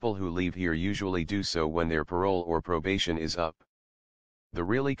 The people who leave here usually do so when their parole or probation is up. The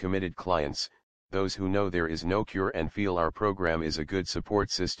really committed clients, those who know there is no cure and feel our program is a good support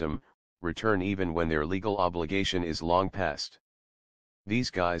system, return even when their legal obligation is long past. These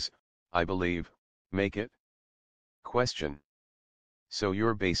guys, I believe, make it. Question. So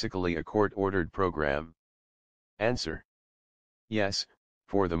you're basically a court-ordered program? Answer. Yes,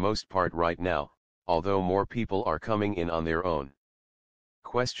 for the most part right now, although more people are coming in on their own.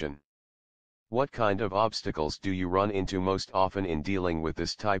 Question. What kind of obstacles do you run into most often in dealing with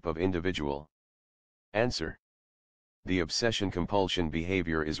this type of individual? Answer. The obsession-compulsion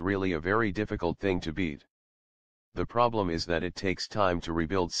behavior is really a very difficult thing to beat. The problem is that it takes time to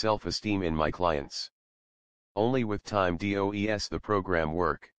rebuild self-esteem in my clients. Only with time does the program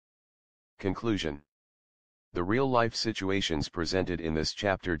work. Conclusion. The real-life situations presented in this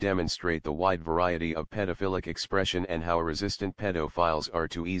chapter demonstrate the wide variety of pedophilic expression and how resistant pedophiles are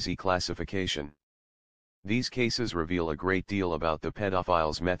to easy classification. These cases reveal a great deal about the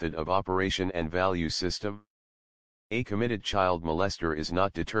pedophile's method of operation and value system. A committed child molester is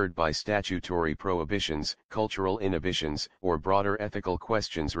not deterred by statutory prohibitions, cultural inhibitions, or broader ethical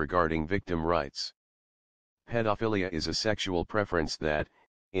questions regarding victim rights. Pedophilia is a sexual preference that,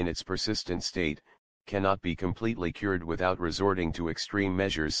 in its persistent state, cannot be completely cured without resorting to extreme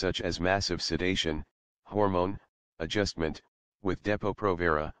measures such as massive sedation, hormone adjustment, with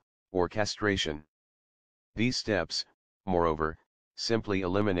Depo-Provera, or castration. These steps, moreover, simply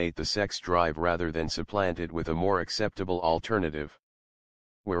eliminate the sex drive rather than supplant it with a more acceptable alternative.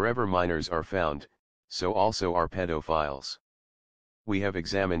 Wherever minors are found, so also are pedophiles. We have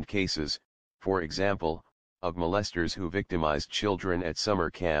examined cases, for example, of molesters who victimized children at summer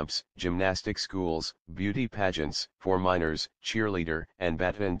camps, gymnastic schools, beauty pageants for minors, cheerleader and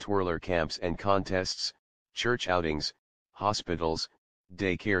baton twirler camps and contests, church outings, hospitals,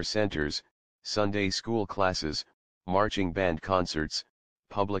 daycare centers, Sunday school classes, marching band concerts,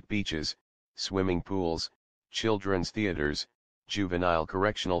 public beaches, swimming pools, children's theaters, juvenile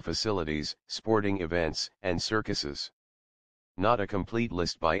correctional facilities, sporting events, and circuses. Not a complete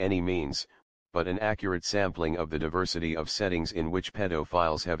list by any means, but an accurate sampling of the diversity of settings in which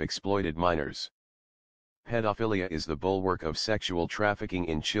pedophiles have exploited minors. Pedophilia is the bulwark of sexual trafficking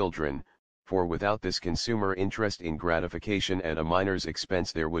in children, for without this consumer interest in gratification at a minor's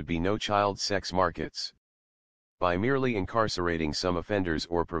expense there would be no child sex markets. By merely incarcerating some offenders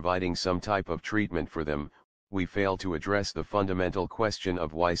or providing some type of treatment for them, we fail to address the fundamental question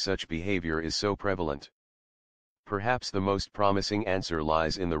of why such behavior is so prevalent. Perhaps the most promising answer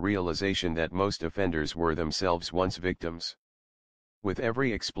lies in the realization that most offenders were themselves once victims. With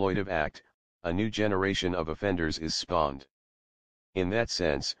every exploitive act, a new generation of offenders is spawned. In that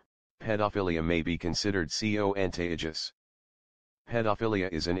sense, pedophilia may be considered contagious.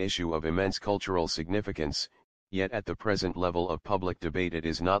 Pedophilia is an issue of immense cultural significance, yet at the present level of public debate it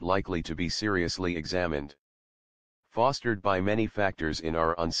is not likely to be seriously examined. Fostered by many factors in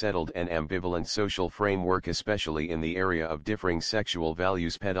our unsettled and ambivalent social framework, especially in the area of differing sexual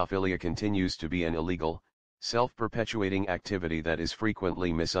values, pedophilia continues to be an illegal, self-perpetuating activity that is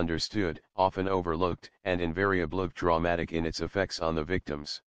frequently misunderstood, often overlooked, and invariably dramatic in its effects on the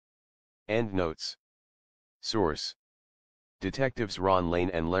victims. Endnotes. Source: Detectives Ron Lane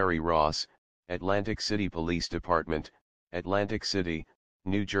and Larry Ross, Atlantic City Police Department, Atlantic City,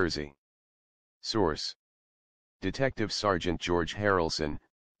 New Jersey. Source: Detective Sergeant George Harrelson,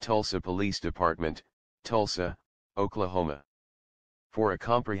 Tulsa Police Department, Tulsa, Oklahoma. For a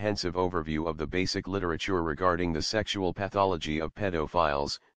comprehensive overview of the basic literature regarding the sexual pathology of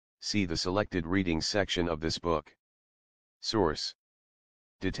pedophiles, see the selected readings section of this book. Source: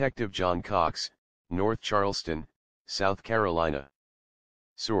 Detective John Cox, North Charleston, South Carolina.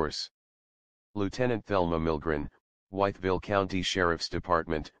 Source: Lieutenant Thelma Milgren, Wytheville County Sheriff's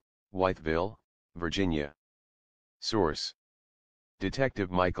Department, Wytheville, Virginia. Source: Detective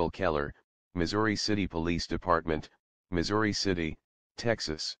Michael Keller, Missouri City Police Department, Missouri City,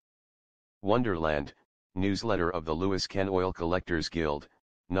 Texas. Wonderland, Newsletter of the Lewis Can Oil Collectors Guild,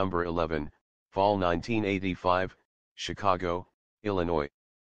 Number 11, Fall 1985, Chicago, Illinois.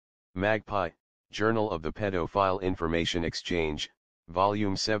 Magpie, Journal of the Pedophile Information Exchange,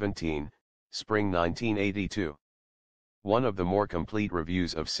 Volume 17, Spring 1982. One of the more complete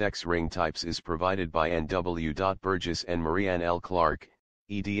reviews of sex ring types is provided by N.W. Burgess and Marianne L. Clark,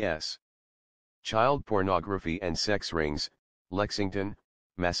 eds. Child Pornography and Sex Rings, Lexington,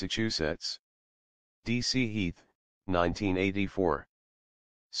 Massachusetts. D.C. Heath, 1984.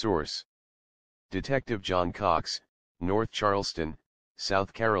 Source: Detective John Cox, North Charleston,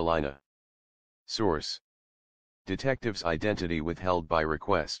 South Carolina. Source: Detective's identity withheld by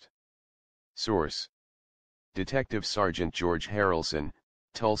request. Source: Detective Sergeant George Harrelson,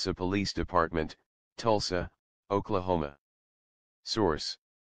 Tulsa Police Department, Tulsa, Oklahoma. Source: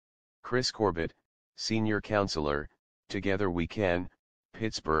 Chris Corbett, Senior Counselor, Together We Can,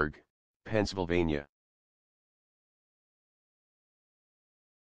 Pittsburgh, Pennsylvania.